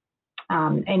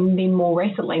 And then more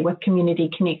recently with Community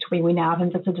Connect, we went out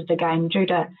and visited again due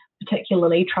to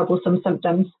particularly troublesome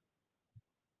symptoms.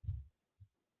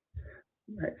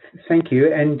 Thank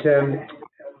you. And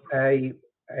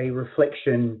a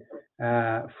reflection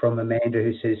from Amanda,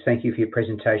 who says, thank you for your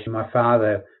presentation. My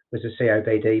father was a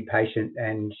COPD patient,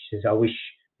 and she says, I wish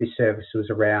this service was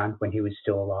around when he was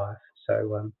still alive.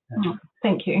 So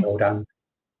thank you. Well done.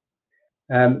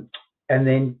 And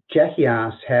then Jackie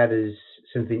asks, how does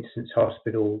St Vincent's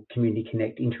Hospital Community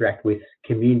Connect interact with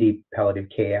community palliative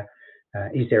care?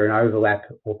 Is there an overlap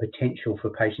or potential for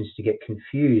patients to get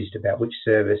confused about which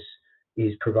service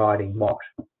is providing what?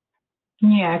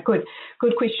 Yeah, good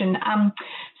question.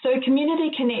 So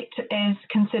Community Connect is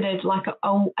considered like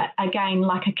again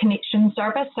like a connection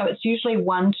service. So it's usually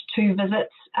 1 to 2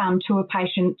 visits to a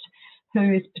patient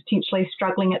who is potentially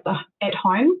struggling at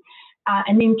home,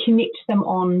 and then connect them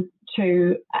on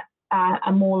to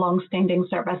a more long-standing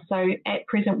service. So at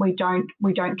present, we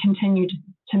don't continue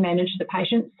to manage the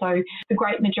patients. So the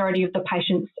great majority of the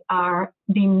patients are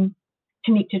then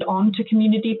connected on to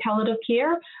community palliative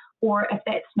care, or if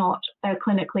that's not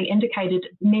clinically indicated,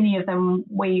 many of them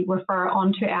we refer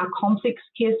on to our complex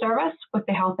care service with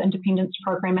the Health Independence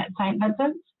Program at St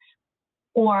Vincent's,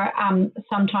 or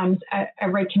sometimes a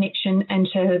reconnection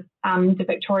into the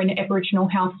Victorian Aboriginal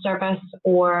Health Service,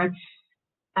 or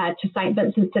to St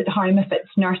Vincent's at home if it's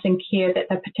nursing care that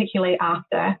they're particularly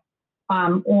after,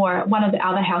 or one of the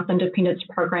other health independence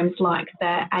programs like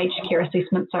the Aged Care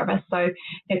Assessment Service. So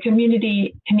the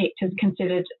Community Connect is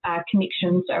considered a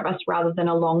connection service rather than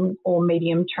a long or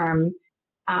medium term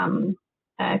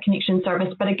connection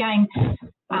service. But again,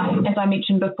 as I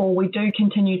mentioned before, we do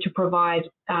continue to provide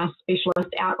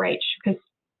specialist outreach, because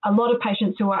a lot of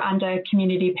patients who are under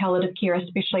community palliative care,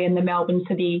 especially in the Melbourne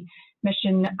City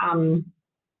Mission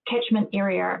catchment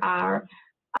area, are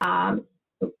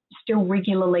still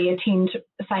regularly attend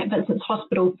St Vincent's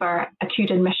Hospital for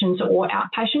acute admissions or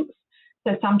outpatients.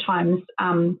 So sometimes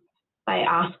they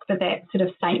ask for that sort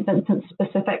of St Vincent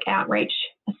specific outreach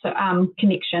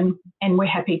connection, and we're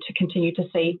happy to continue to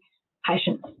see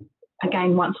patients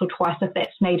again once or twice if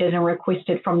that's needed and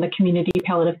requested from the community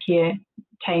palliative care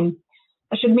team.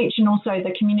 I should mention also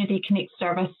the Community Connect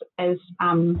service is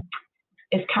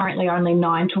currently only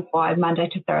 9 to 5, Monday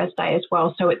to Thursday as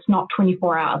well. So it's not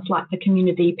 24 hours like the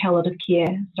community palliative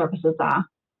care services are.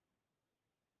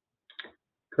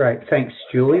 Great, thanks,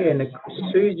 Julie. And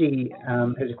Susie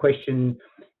has a question,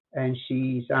 and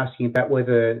she's asking about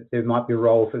whether there might be a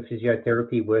role for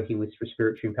physiotherapy working with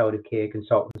respiratory and palliative care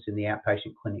consultants in the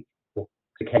outpatient clinic, or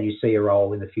can you see a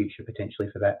role in the future potentially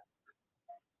for that?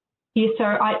 Yes,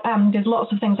 so there's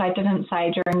lots of things I didn't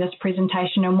say during this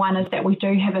presentation, and one is that we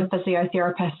do have a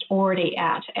physiotherapist already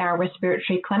at our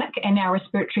respiratory clinic, and our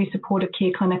respiratory supportive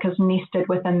care clinic is nested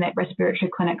within that respiratory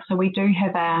clinic. So we do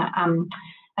have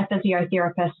a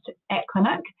physiotherapist at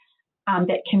clinic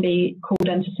that can be called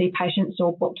in to see patients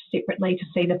or booked separately to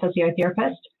see the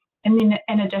physiotherapist. And then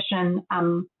in addition,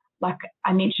 like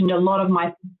I mentioned, a lot of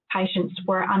my patients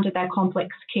were under their complex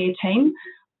care team,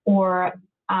 or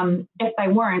if they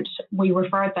weren't, we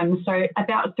referred them. So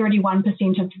about 31%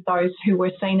 of those who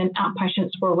were seen in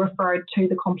outpatients were referred to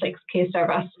the complex care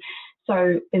service.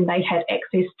 So then they had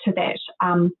access to that,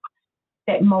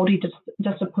 that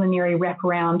multidisciplinary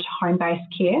wraparound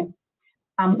home-based care.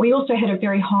 We also had a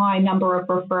very high number of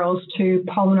referrals to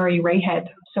pulmonary rehab.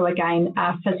 So again,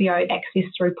 physio access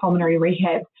through pulmonary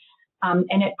rehab.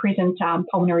 And at present,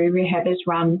 pulmonary rehab is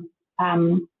run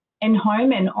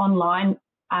in-home and online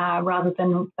rather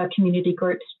than the community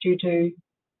groups due to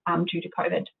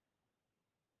COVID.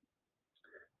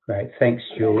 Great, thanks,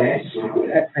 Julie.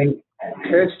 And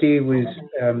Kirsty was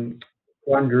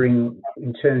wondering,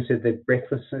 in terms of the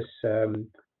breathlessness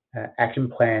action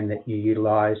plan that you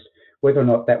utilised, whether or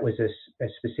not that was a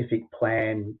specific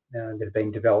plan that had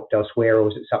been developed elsewhere, or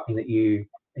was it something that you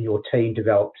and your team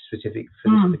developed specific for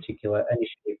this particular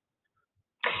initiative?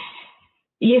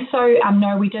 Yes, so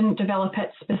no, we didn't develop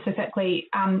it specifically.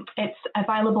 It's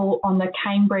available on the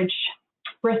Cambridge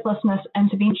Breathlessness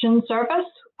Intervention Service,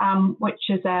 which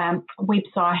is a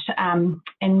website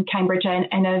in Cambridge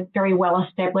and a very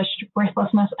well-established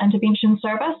breathlessness intervention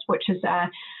service, which is a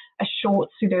short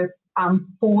sort of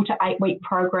 4 to 8 week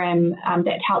program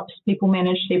that helps people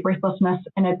manage their breathlessness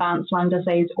in advanced lung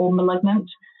disease or malignant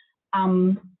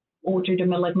or due to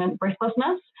malignant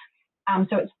breathlessness.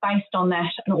 So it's based on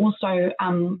that, and also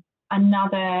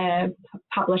another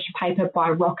published paper by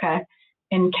Rocker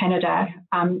in Canada.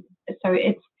 So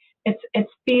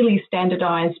it's fairly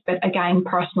standardised, but again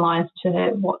personalised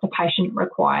to what the patient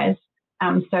requires.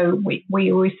 So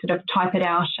we always sort of type it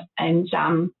out, and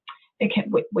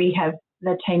we have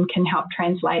the team can help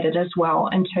translate it as well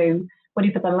into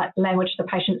whatever the language the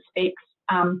patient speaks.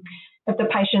 If the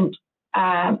patient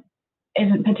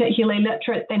isn't particularly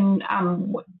literate, then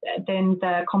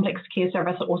the complex care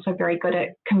service are also very good at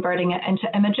converting it into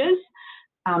images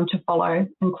to follow,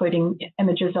 including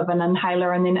images of an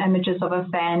inhaler and then images of a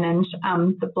fan and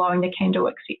the blowing the candle,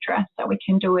 etc. So we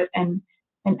can do it in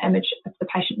an image if the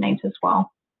patient needs as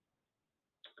well.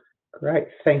 Great,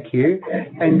 thank you.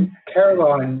 And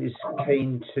Caroline is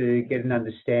keen to get an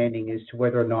understanding as to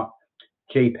whether or not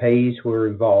GPs were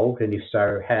involved, and if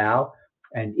so, how,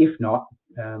 and if not,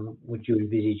 would you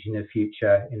envisage in the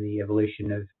future, in the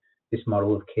evolution of this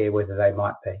model of care, whether they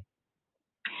might be?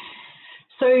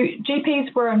 So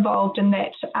GPs were involved in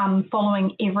that.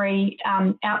 Following every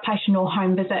outpatient or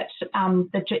home visit,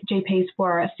 the GPs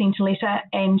were sent a letter,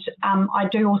 and I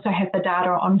do also have the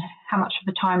data on how much of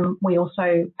the time we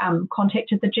also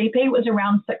contacted the GP. It was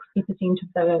around 60% of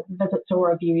the visits or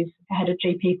reviews had a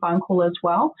GP phone call as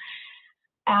well.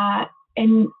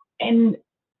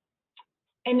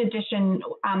 In addition,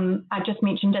 I just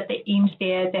mentioned at the end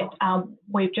there that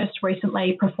we've just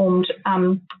recently performed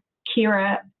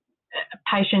carer,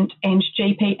 patient and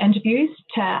GP interviews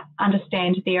to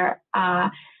understand their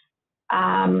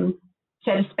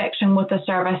satisfaction with the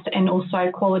service and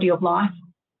also quality of life,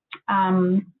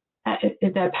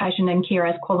 the patient and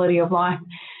carer's quality of life.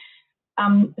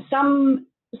 Some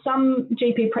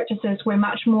GP practices we're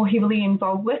much more heavily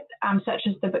involved with, such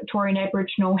as the Victorian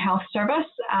Aboriginal Health Service.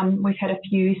 We've had a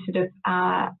few sort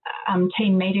of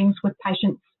team meetings with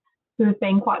patients who have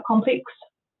been quite complex,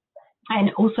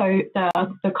 and also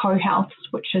the co-healths,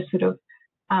 which is sort of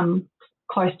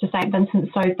close to St Vincent.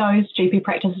 So those GP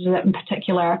practices in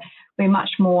particular we're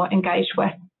much more engaged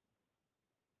with.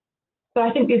 But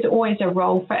I think there's always a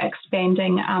role for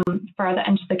expanding further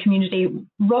into the community.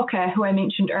 Rocker, who I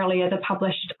mentioned earlier, the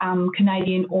published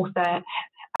Canadian author,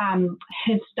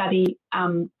 his study,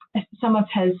 some of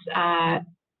his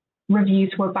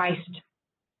reviews were based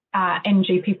in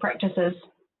GP practices.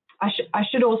 I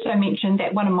should also mention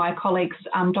that one of my colleagues,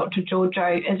 Dr.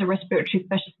 Giorgio, is a respiratory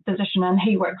physician, and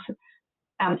he works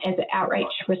as an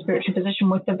outreach respiratory physician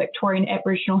with the Victorian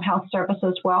Aboriginal Health Service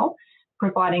as well,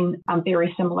 providing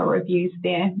very similar reviews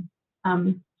there.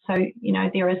 So, you know,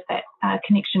 there is that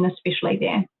connection, especially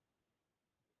there.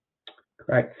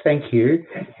 Great, thank you.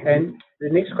 And the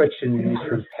next question is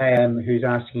from Pam, who's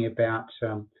asking about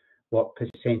what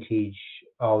percentage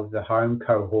of the home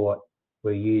cohort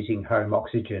were using home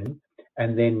oxygen.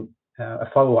 And then a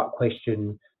follow-up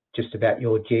question just about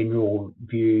your general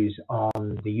views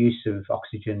on the use of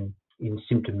oxygen in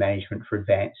symptom management for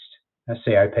advanced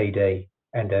COPD,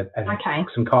 and okay.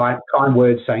 some kind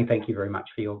words saying thank you very much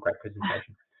for your great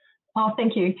presentation. Oh,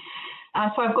 thank you.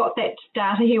 So I've got that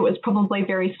data here. It was probably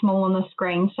very small on the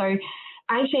screen. So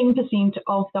 18%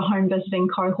 of the home visiting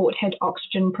cohort had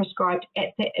oxygen prescribed at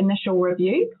the initial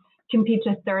review, compared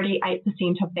to 38%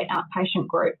 of the outpatient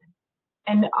group.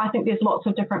 And I think there's lots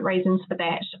of different reasons for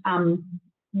that.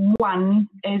 One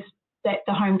is that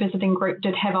the home visiting group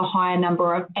did have a higher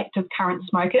number of active current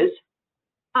smokers,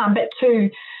 but two,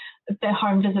 the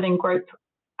home visiting group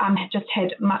just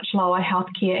had much lower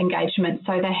healthcare engagement,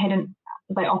 so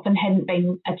they often hadn't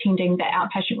been attending the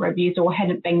outpatient reviews or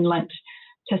hadn't been linked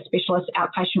to specialist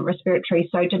outpatient respiratory,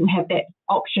 so didn't have that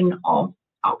option of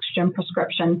oxygen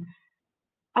prescription.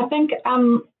 I think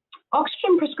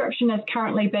oxygen prescription is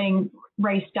currently being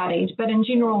restudied, but in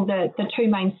general, the two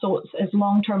main sorts is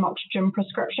long-term oxygen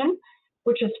prescription,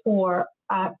 which is for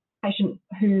a patient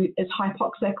who is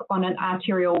hypoxic on an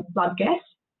arterial blood gas,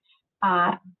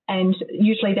 and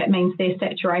usually that means their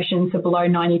saturations are below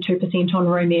 92% on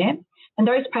room air. And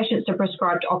those patients are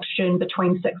prescribed oxygen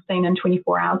between 16 and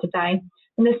 24 hours a day.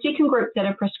 And the second group that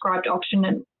are prescribed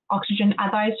oxygen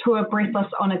are those who are breathless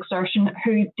on exertion,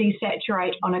 who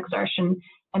desaturate on exertion,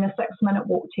 and a 6-minute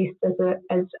walk test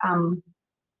is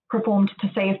performed to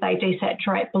see if they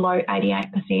desaturate below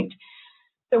 88%.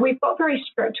 So we've got very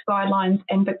strict guidelines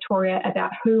in Victoria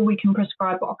about who we can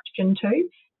prescribe oxygen to,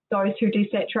 those who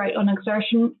desaturate on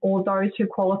exertion or those who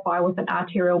qualify with an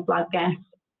arterial blood gas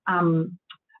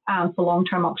for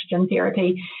long-term oxygen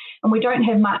therapy. And we don't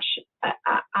have much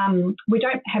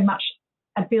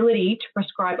ability to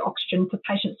prescribe oxygen for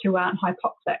patients who aren't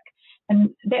hypoxic.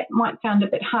 And that might sound a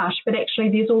bit harsh, but actually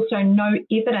there's also no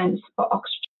evidence for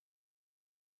oxygen.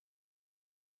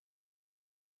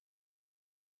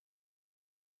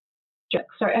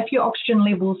 So if your oxygen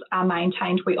levels are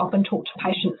maintained, we often talk to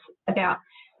patients about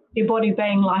their body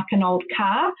being like an old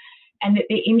car and that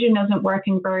their engine isn't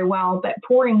working very well, but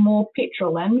pouring more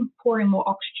petrol in, pouring more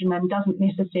oxygen in doesn't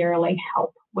necessarily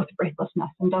help with breathlessness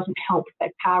and doesn't help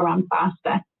that car run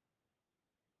faster.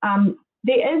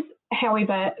 There is,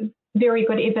 however, very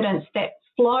good evidence that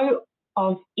flow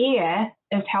of air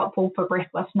is helpful for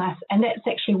breathlessness, and that's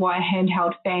actually why a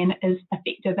handheld fan is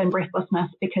effective in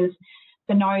breathlessness, because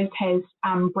the nose has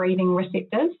breathing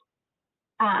receptors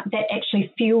that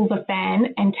actually feel the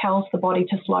fan and tells the body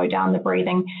to slow down the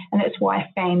breathing, and that's why a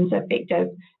fan's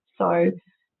effective. So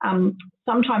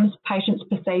sometimes patients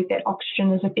perceive that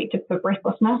oxygen is effective for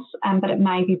breathlessness, but it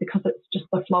may be because it's just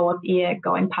the flow of air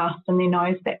going past in their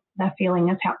nose that they're feeling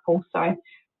is helpful. So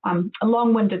a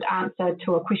long-winded answer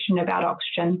to a question about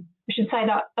oxygen. I should say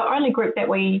that the only group that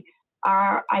we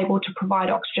are able to provide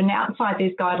oxygen outside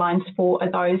these guidelines for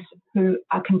are those who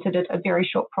are considered a very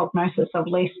short prognosis of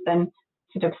less than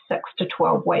sort of 6 to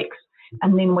 12 weeks.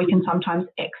 And then we can sometimes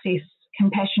access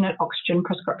compassionate oxygen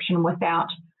prescription without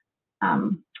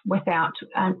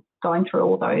going through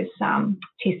all those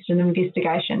tests and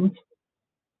investigations.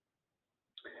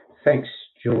 Thanks,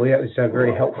 Julie. That was a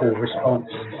very helpful response,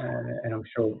 and I'm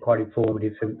sure quite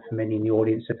informative for many in the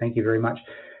audience, so thank you very much.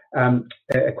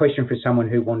 A question for someone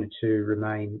who wanted to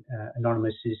remain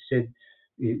anonymous is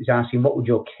asking, what would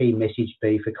your key message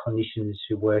be for clinicians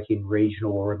who work in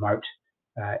regional or remote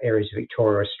areas of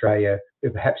Victoria or Australia who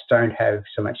perhaps don't have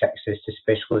so much access to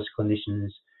specialist clinicians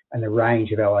and the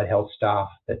range of allied health staff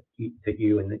that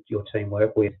you and that your team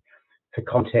work with? For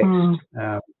context,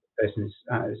 persons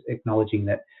acknowledging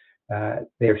that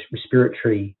their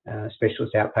respiratory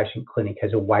specialist outpatient clinic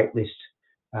has a wait list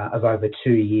of over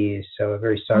 2 years, so a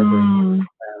very sobering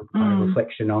kind of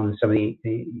reflection on some of the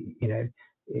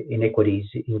inequities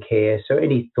in care. So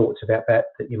any thoughts about that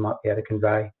you might be able to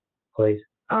convey, please?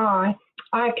 Oh,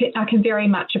 I can very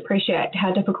much appreciate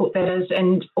how difficult that is,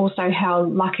 and also how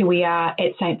lucky we are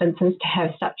at St Vincent's to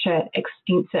have such an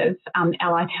extensive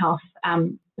allied health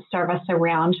service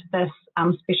around this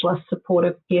specialist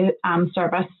supportive care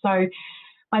service. So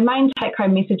my main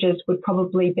take-home messages would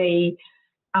probably be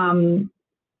for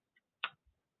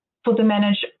the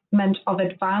management of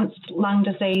advanced lung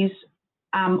disease,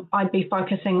 I'd be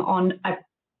focusing on a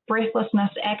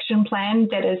breathlessness action plan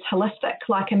that is holistic,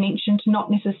 like I mentioned,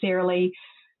 not necessarily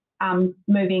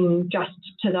moving just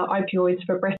to the opioids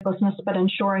for breathlessness, but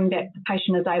ensuring that the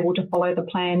patient is able to follow the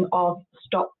plan of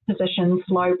stop position,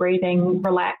 slow breathing,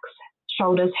 relax,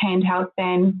 shoulders, handheld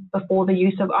fan before the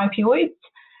use of opioids.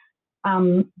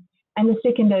 And the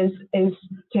second is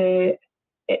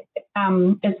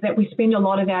that we spend a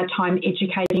lot of our time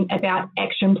educating about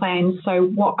action plans. So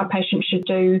what a patient should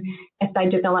do if they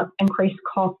develop increased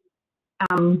cough,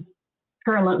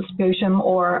 purulent sputum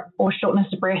or shortness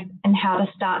of breath, and how to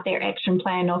start their action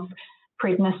plan of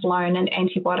prednisolone and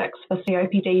antibiotics for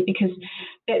COPD, because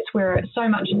that's where so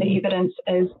much of the evidence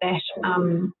is that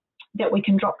that we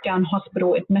can drop down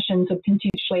hospital admissions or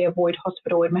potentially avoid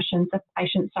hospital admissions if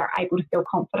patients are able to feel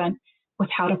confident with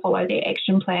how to follow their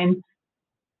action plan.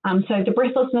 So the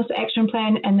breathlessness action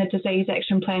plan and the disease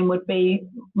action plan would be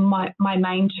my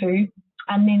main two.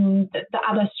 And then the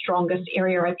other strongest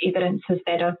area of evidence is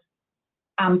that of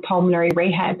pulmonary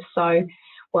rehab. So,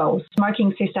 well,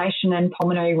 smoking cessation and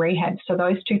pulmonary rehab. So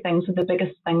those two things are the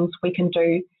biggest things we can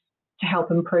do to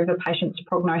help improve a patient's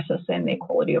prognosis and their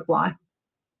quality of life.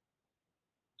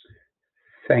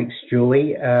 Thanks,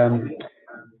 Julie. So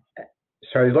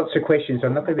lots of questions.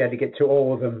 I'm not going to be able to get to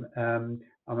all of them,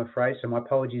 I'm afraid, so my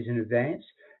apologies in advance.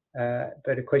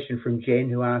 But a question from Jen,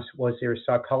 who asked, was there a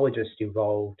psychologist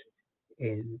involved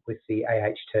with the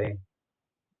AH team?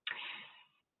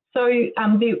 So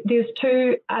there's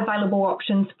two available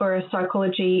options for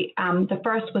psychology. The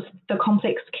first was the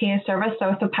complex care service. So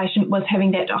if a patient was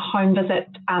having that home visit,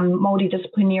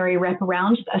 multidisciplinary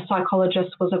wraparound, a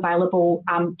psychologist was available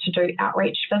to do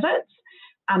outreach visits.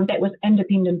 That was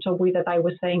independent of whether they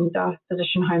were seeing the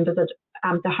physician home visit,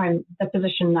 the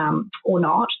physician or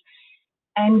not.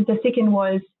 And the second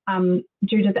was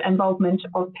due to the involvement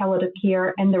of palliative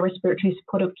care and the respiratory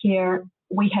supportive care,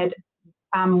 we had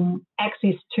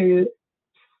access to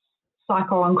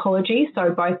psycho-oncology,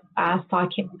 so both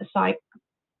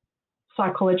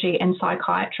psychology and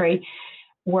psychiatry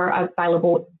were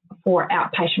available for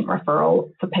outpatient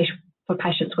referral for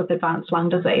patients with advanced lung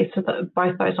disease, so that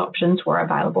both those options were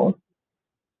available.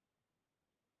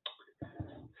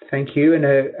 Thank you. And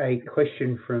a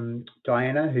question from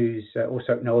Diana, who's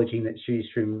also acknowledging that she's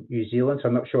from New Zealand. So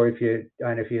I'm not sure if you're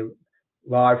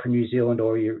live from New Zealand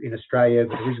or you're in Australia,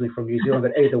 but originally from New Zealand.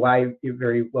 But either way, you're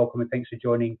very welcome, and thanks for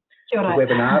joining the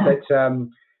webinar.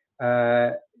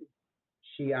 But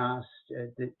she asked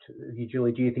you,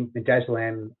 Julie, do you think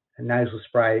midazolam nasal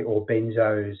spray or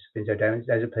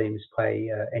benzodiazepines play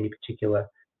any particular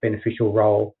beneficial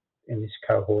role in this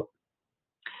cohort?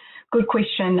 Good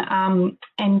question. So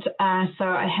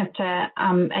I have to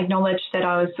acknowledge that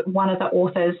I was one of the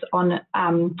authors on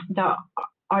the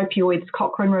opioids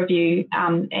Cochrane review,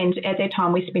 and at that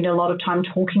time we spent a lot of time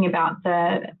talking about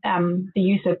the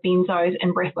use of benzos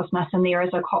and breathlessness, and there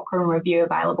is a Cochrane review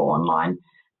available online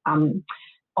on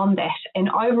that. And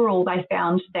overall they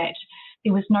found that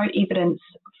there was no evidence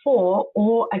for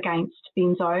or against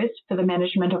benzos for the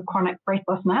management of chronic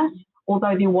breathlessness,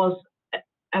 although there was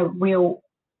a real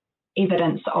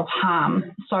evidence of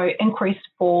harm, so increased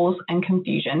falls and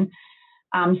confusion.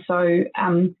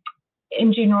 In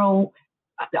general,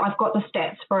 I've got the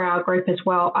stats for our group as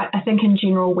well. I think in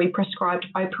general we prescribed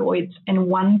opioids in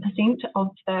 1%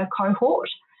 of the cohort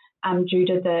due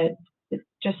to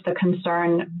just the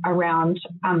concern around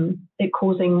it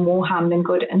causing more harm than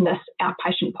good in this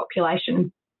outpatient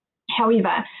population.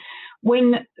 However,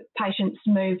 when patients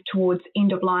move towards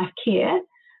end-of-life care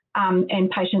and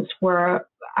patients were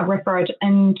referred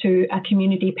into a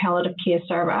community palliative care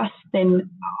service, then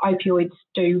opioids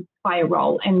do play a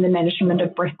role in the management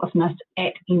of breathlessness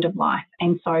at end of life.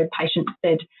 And so patients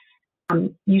did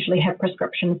usually have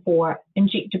prescription for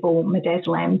injectable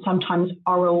midazolam. Sometimes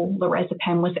oral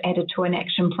lorazepam was added to an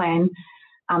action plan,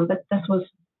 but this was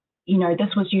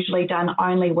usually done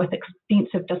only with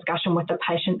extensive discussion with the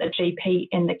patient, the GP,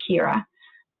 and the carer,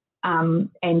 and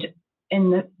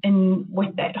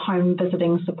with that home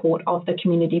visiting support of the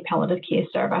community palliative care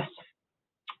service.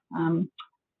 I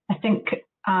think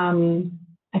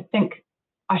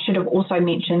I should have also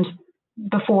mentioned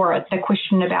before the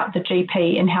question about the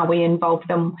GP and how we involve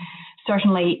them.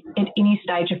 Certainly at any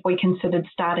stage, if we considered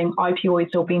starting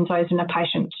opioids or benzos in a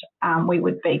patient, we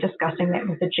would be discussing that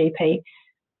with the GP,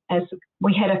 as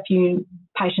we had a few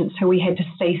patients who we had to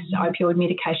cease opioid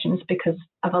medications because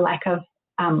of a lack of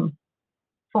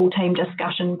full team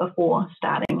discussion before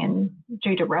starting, and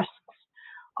due to risks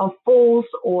of falls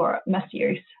or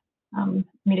misuse,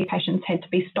 medications had to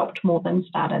be stopped more than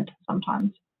started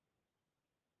sometimes.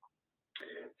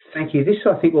 Thank you. This,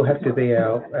 I think, will have to be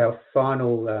our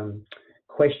final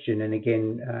question. And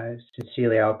again,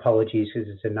 sincerely, our apologies, because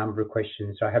there's a number of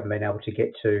questions I haven't been able to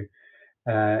get to.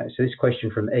 So this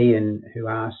question from Ian, who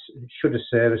asks, should a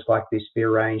service like this be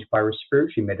arranged by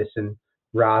respiratory medicine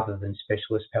rather than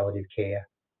specialist palliative care?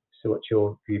 So what's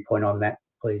your viewpoint on that,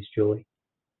 please, Julie?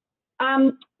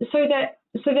 So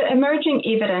the emerging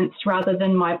evidence, rather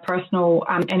than my personal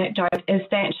anecdote, is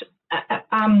that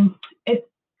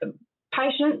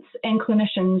patients and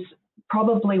clinicians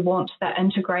probably want the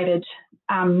integrated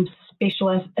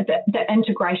the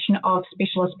integration of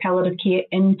specialist palliative care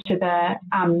into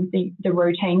the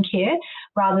routine care,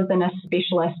 rather than a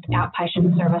specialist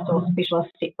outpatient service or specialist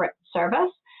separate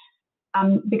service,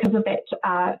 because of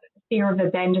that fear of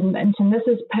abandonment. And this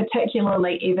is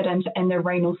particularly evident in the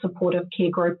renal supportive care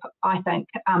group. I think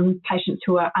patients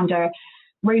who are under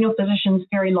renal physicians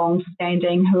very long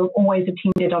standing, who have always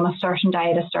attended on a certain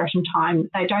day at a certain time,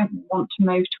 they don't want to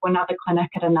move to another clinic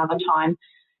at another time.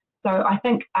 So I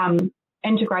think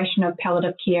integration of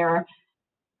palliative care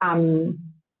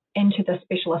into the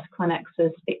specialist clinics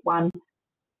is step one.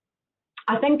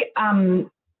 I think,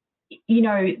 you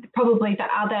know, probably the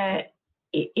other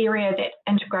area that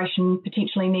integration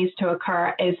potentially needs to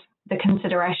occur is the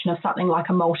consideration of something like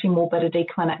a multi-morbidity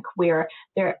clinic, where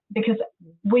because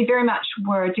we very much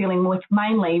were dealing with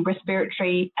mainly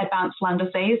respiratory advanced lung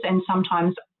disease and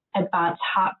sometimes advanced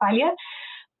heart failure.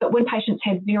 But when patients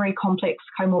had very complex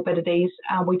comorbidities,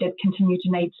 we did continue to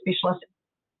need specialist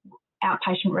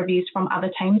outpatient reviews from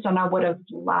other teams, and I would have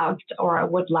loved, or I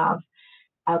would love,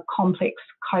 a complex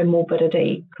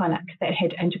comorbidity clinic that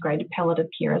had integrated palliative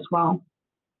care as well.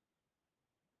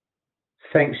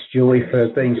 Thanks, Julie, for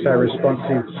being so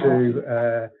responsive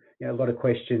to you know, a lot of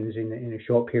questions in a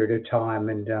short period of time,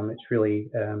 and it's really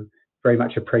very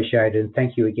much appreciated. And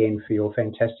thank you again for your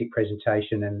fantastic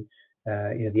presentation, and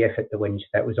you know, the effort that went into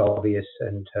that was obvious,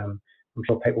 and I'm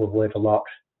sure people have learned a lot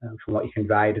from what you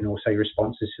conveyed, and also your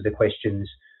responses to the questions.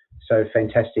 So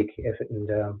fantastic effort, and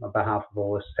on behalf of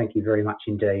all of us, thank you very much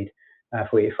indeed.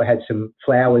 If we had some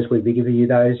flowers, we'd be giving you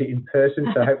those in person.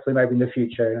 So hopefully, maybe in the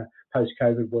future, in a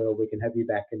post-COVID world, we can have you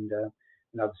back and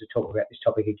others to talk about this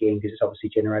topic again, because it's obviously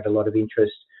generated a lot of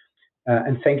interest.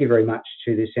 And thank you very much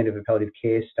to the Centre for Palliative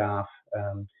Care staff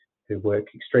who work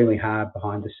extremely hard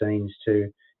behind the scenes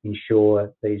to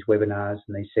ensure these webinars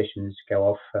and these sessions go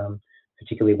off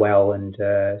particularly well. And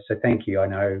so thank you. I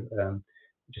know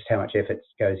just how much effort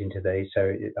goes into these.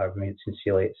 So I mean,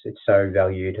 sincerely, it's so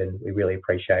valued, and we really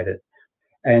appreciate it.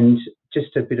 And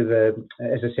just a bit of a,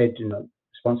 as I said in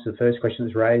response to the first question that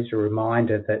was raised, a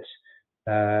reminder that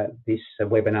this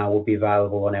webinar will be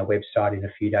available on our website in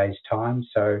a few days' time.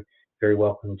 So very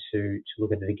welcome to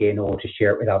look at it again, or to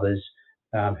share it with others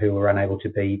who were unable to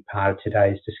be part of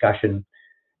today's discussion.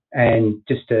 And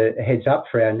just a heads up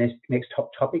for our next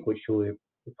top topic, which we're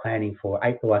planning for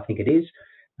April, I think it is.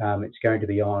 It's going to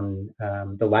be on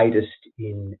the latest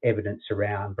in evidence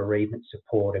around bereavement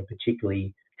support, and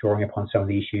particularly drawing upon some of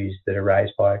the issues that are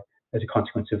raised as a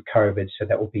consequence of COVID. So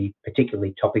that will be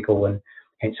particularly topical and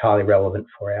hence highly relevant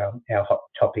for our hot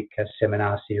topic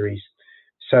seminar series.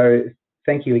 So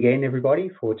thank you again, everybody,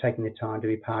 for taking the time to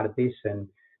be part of this, and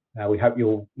we hope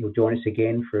you'll join us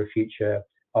again for a future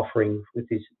offering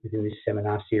within this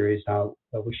seminar series. I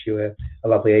wish you a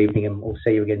lovely evening, and we'll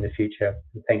see you again in the future.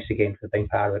 And thanks again for being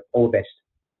part of it. All the best.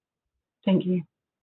 Thank you.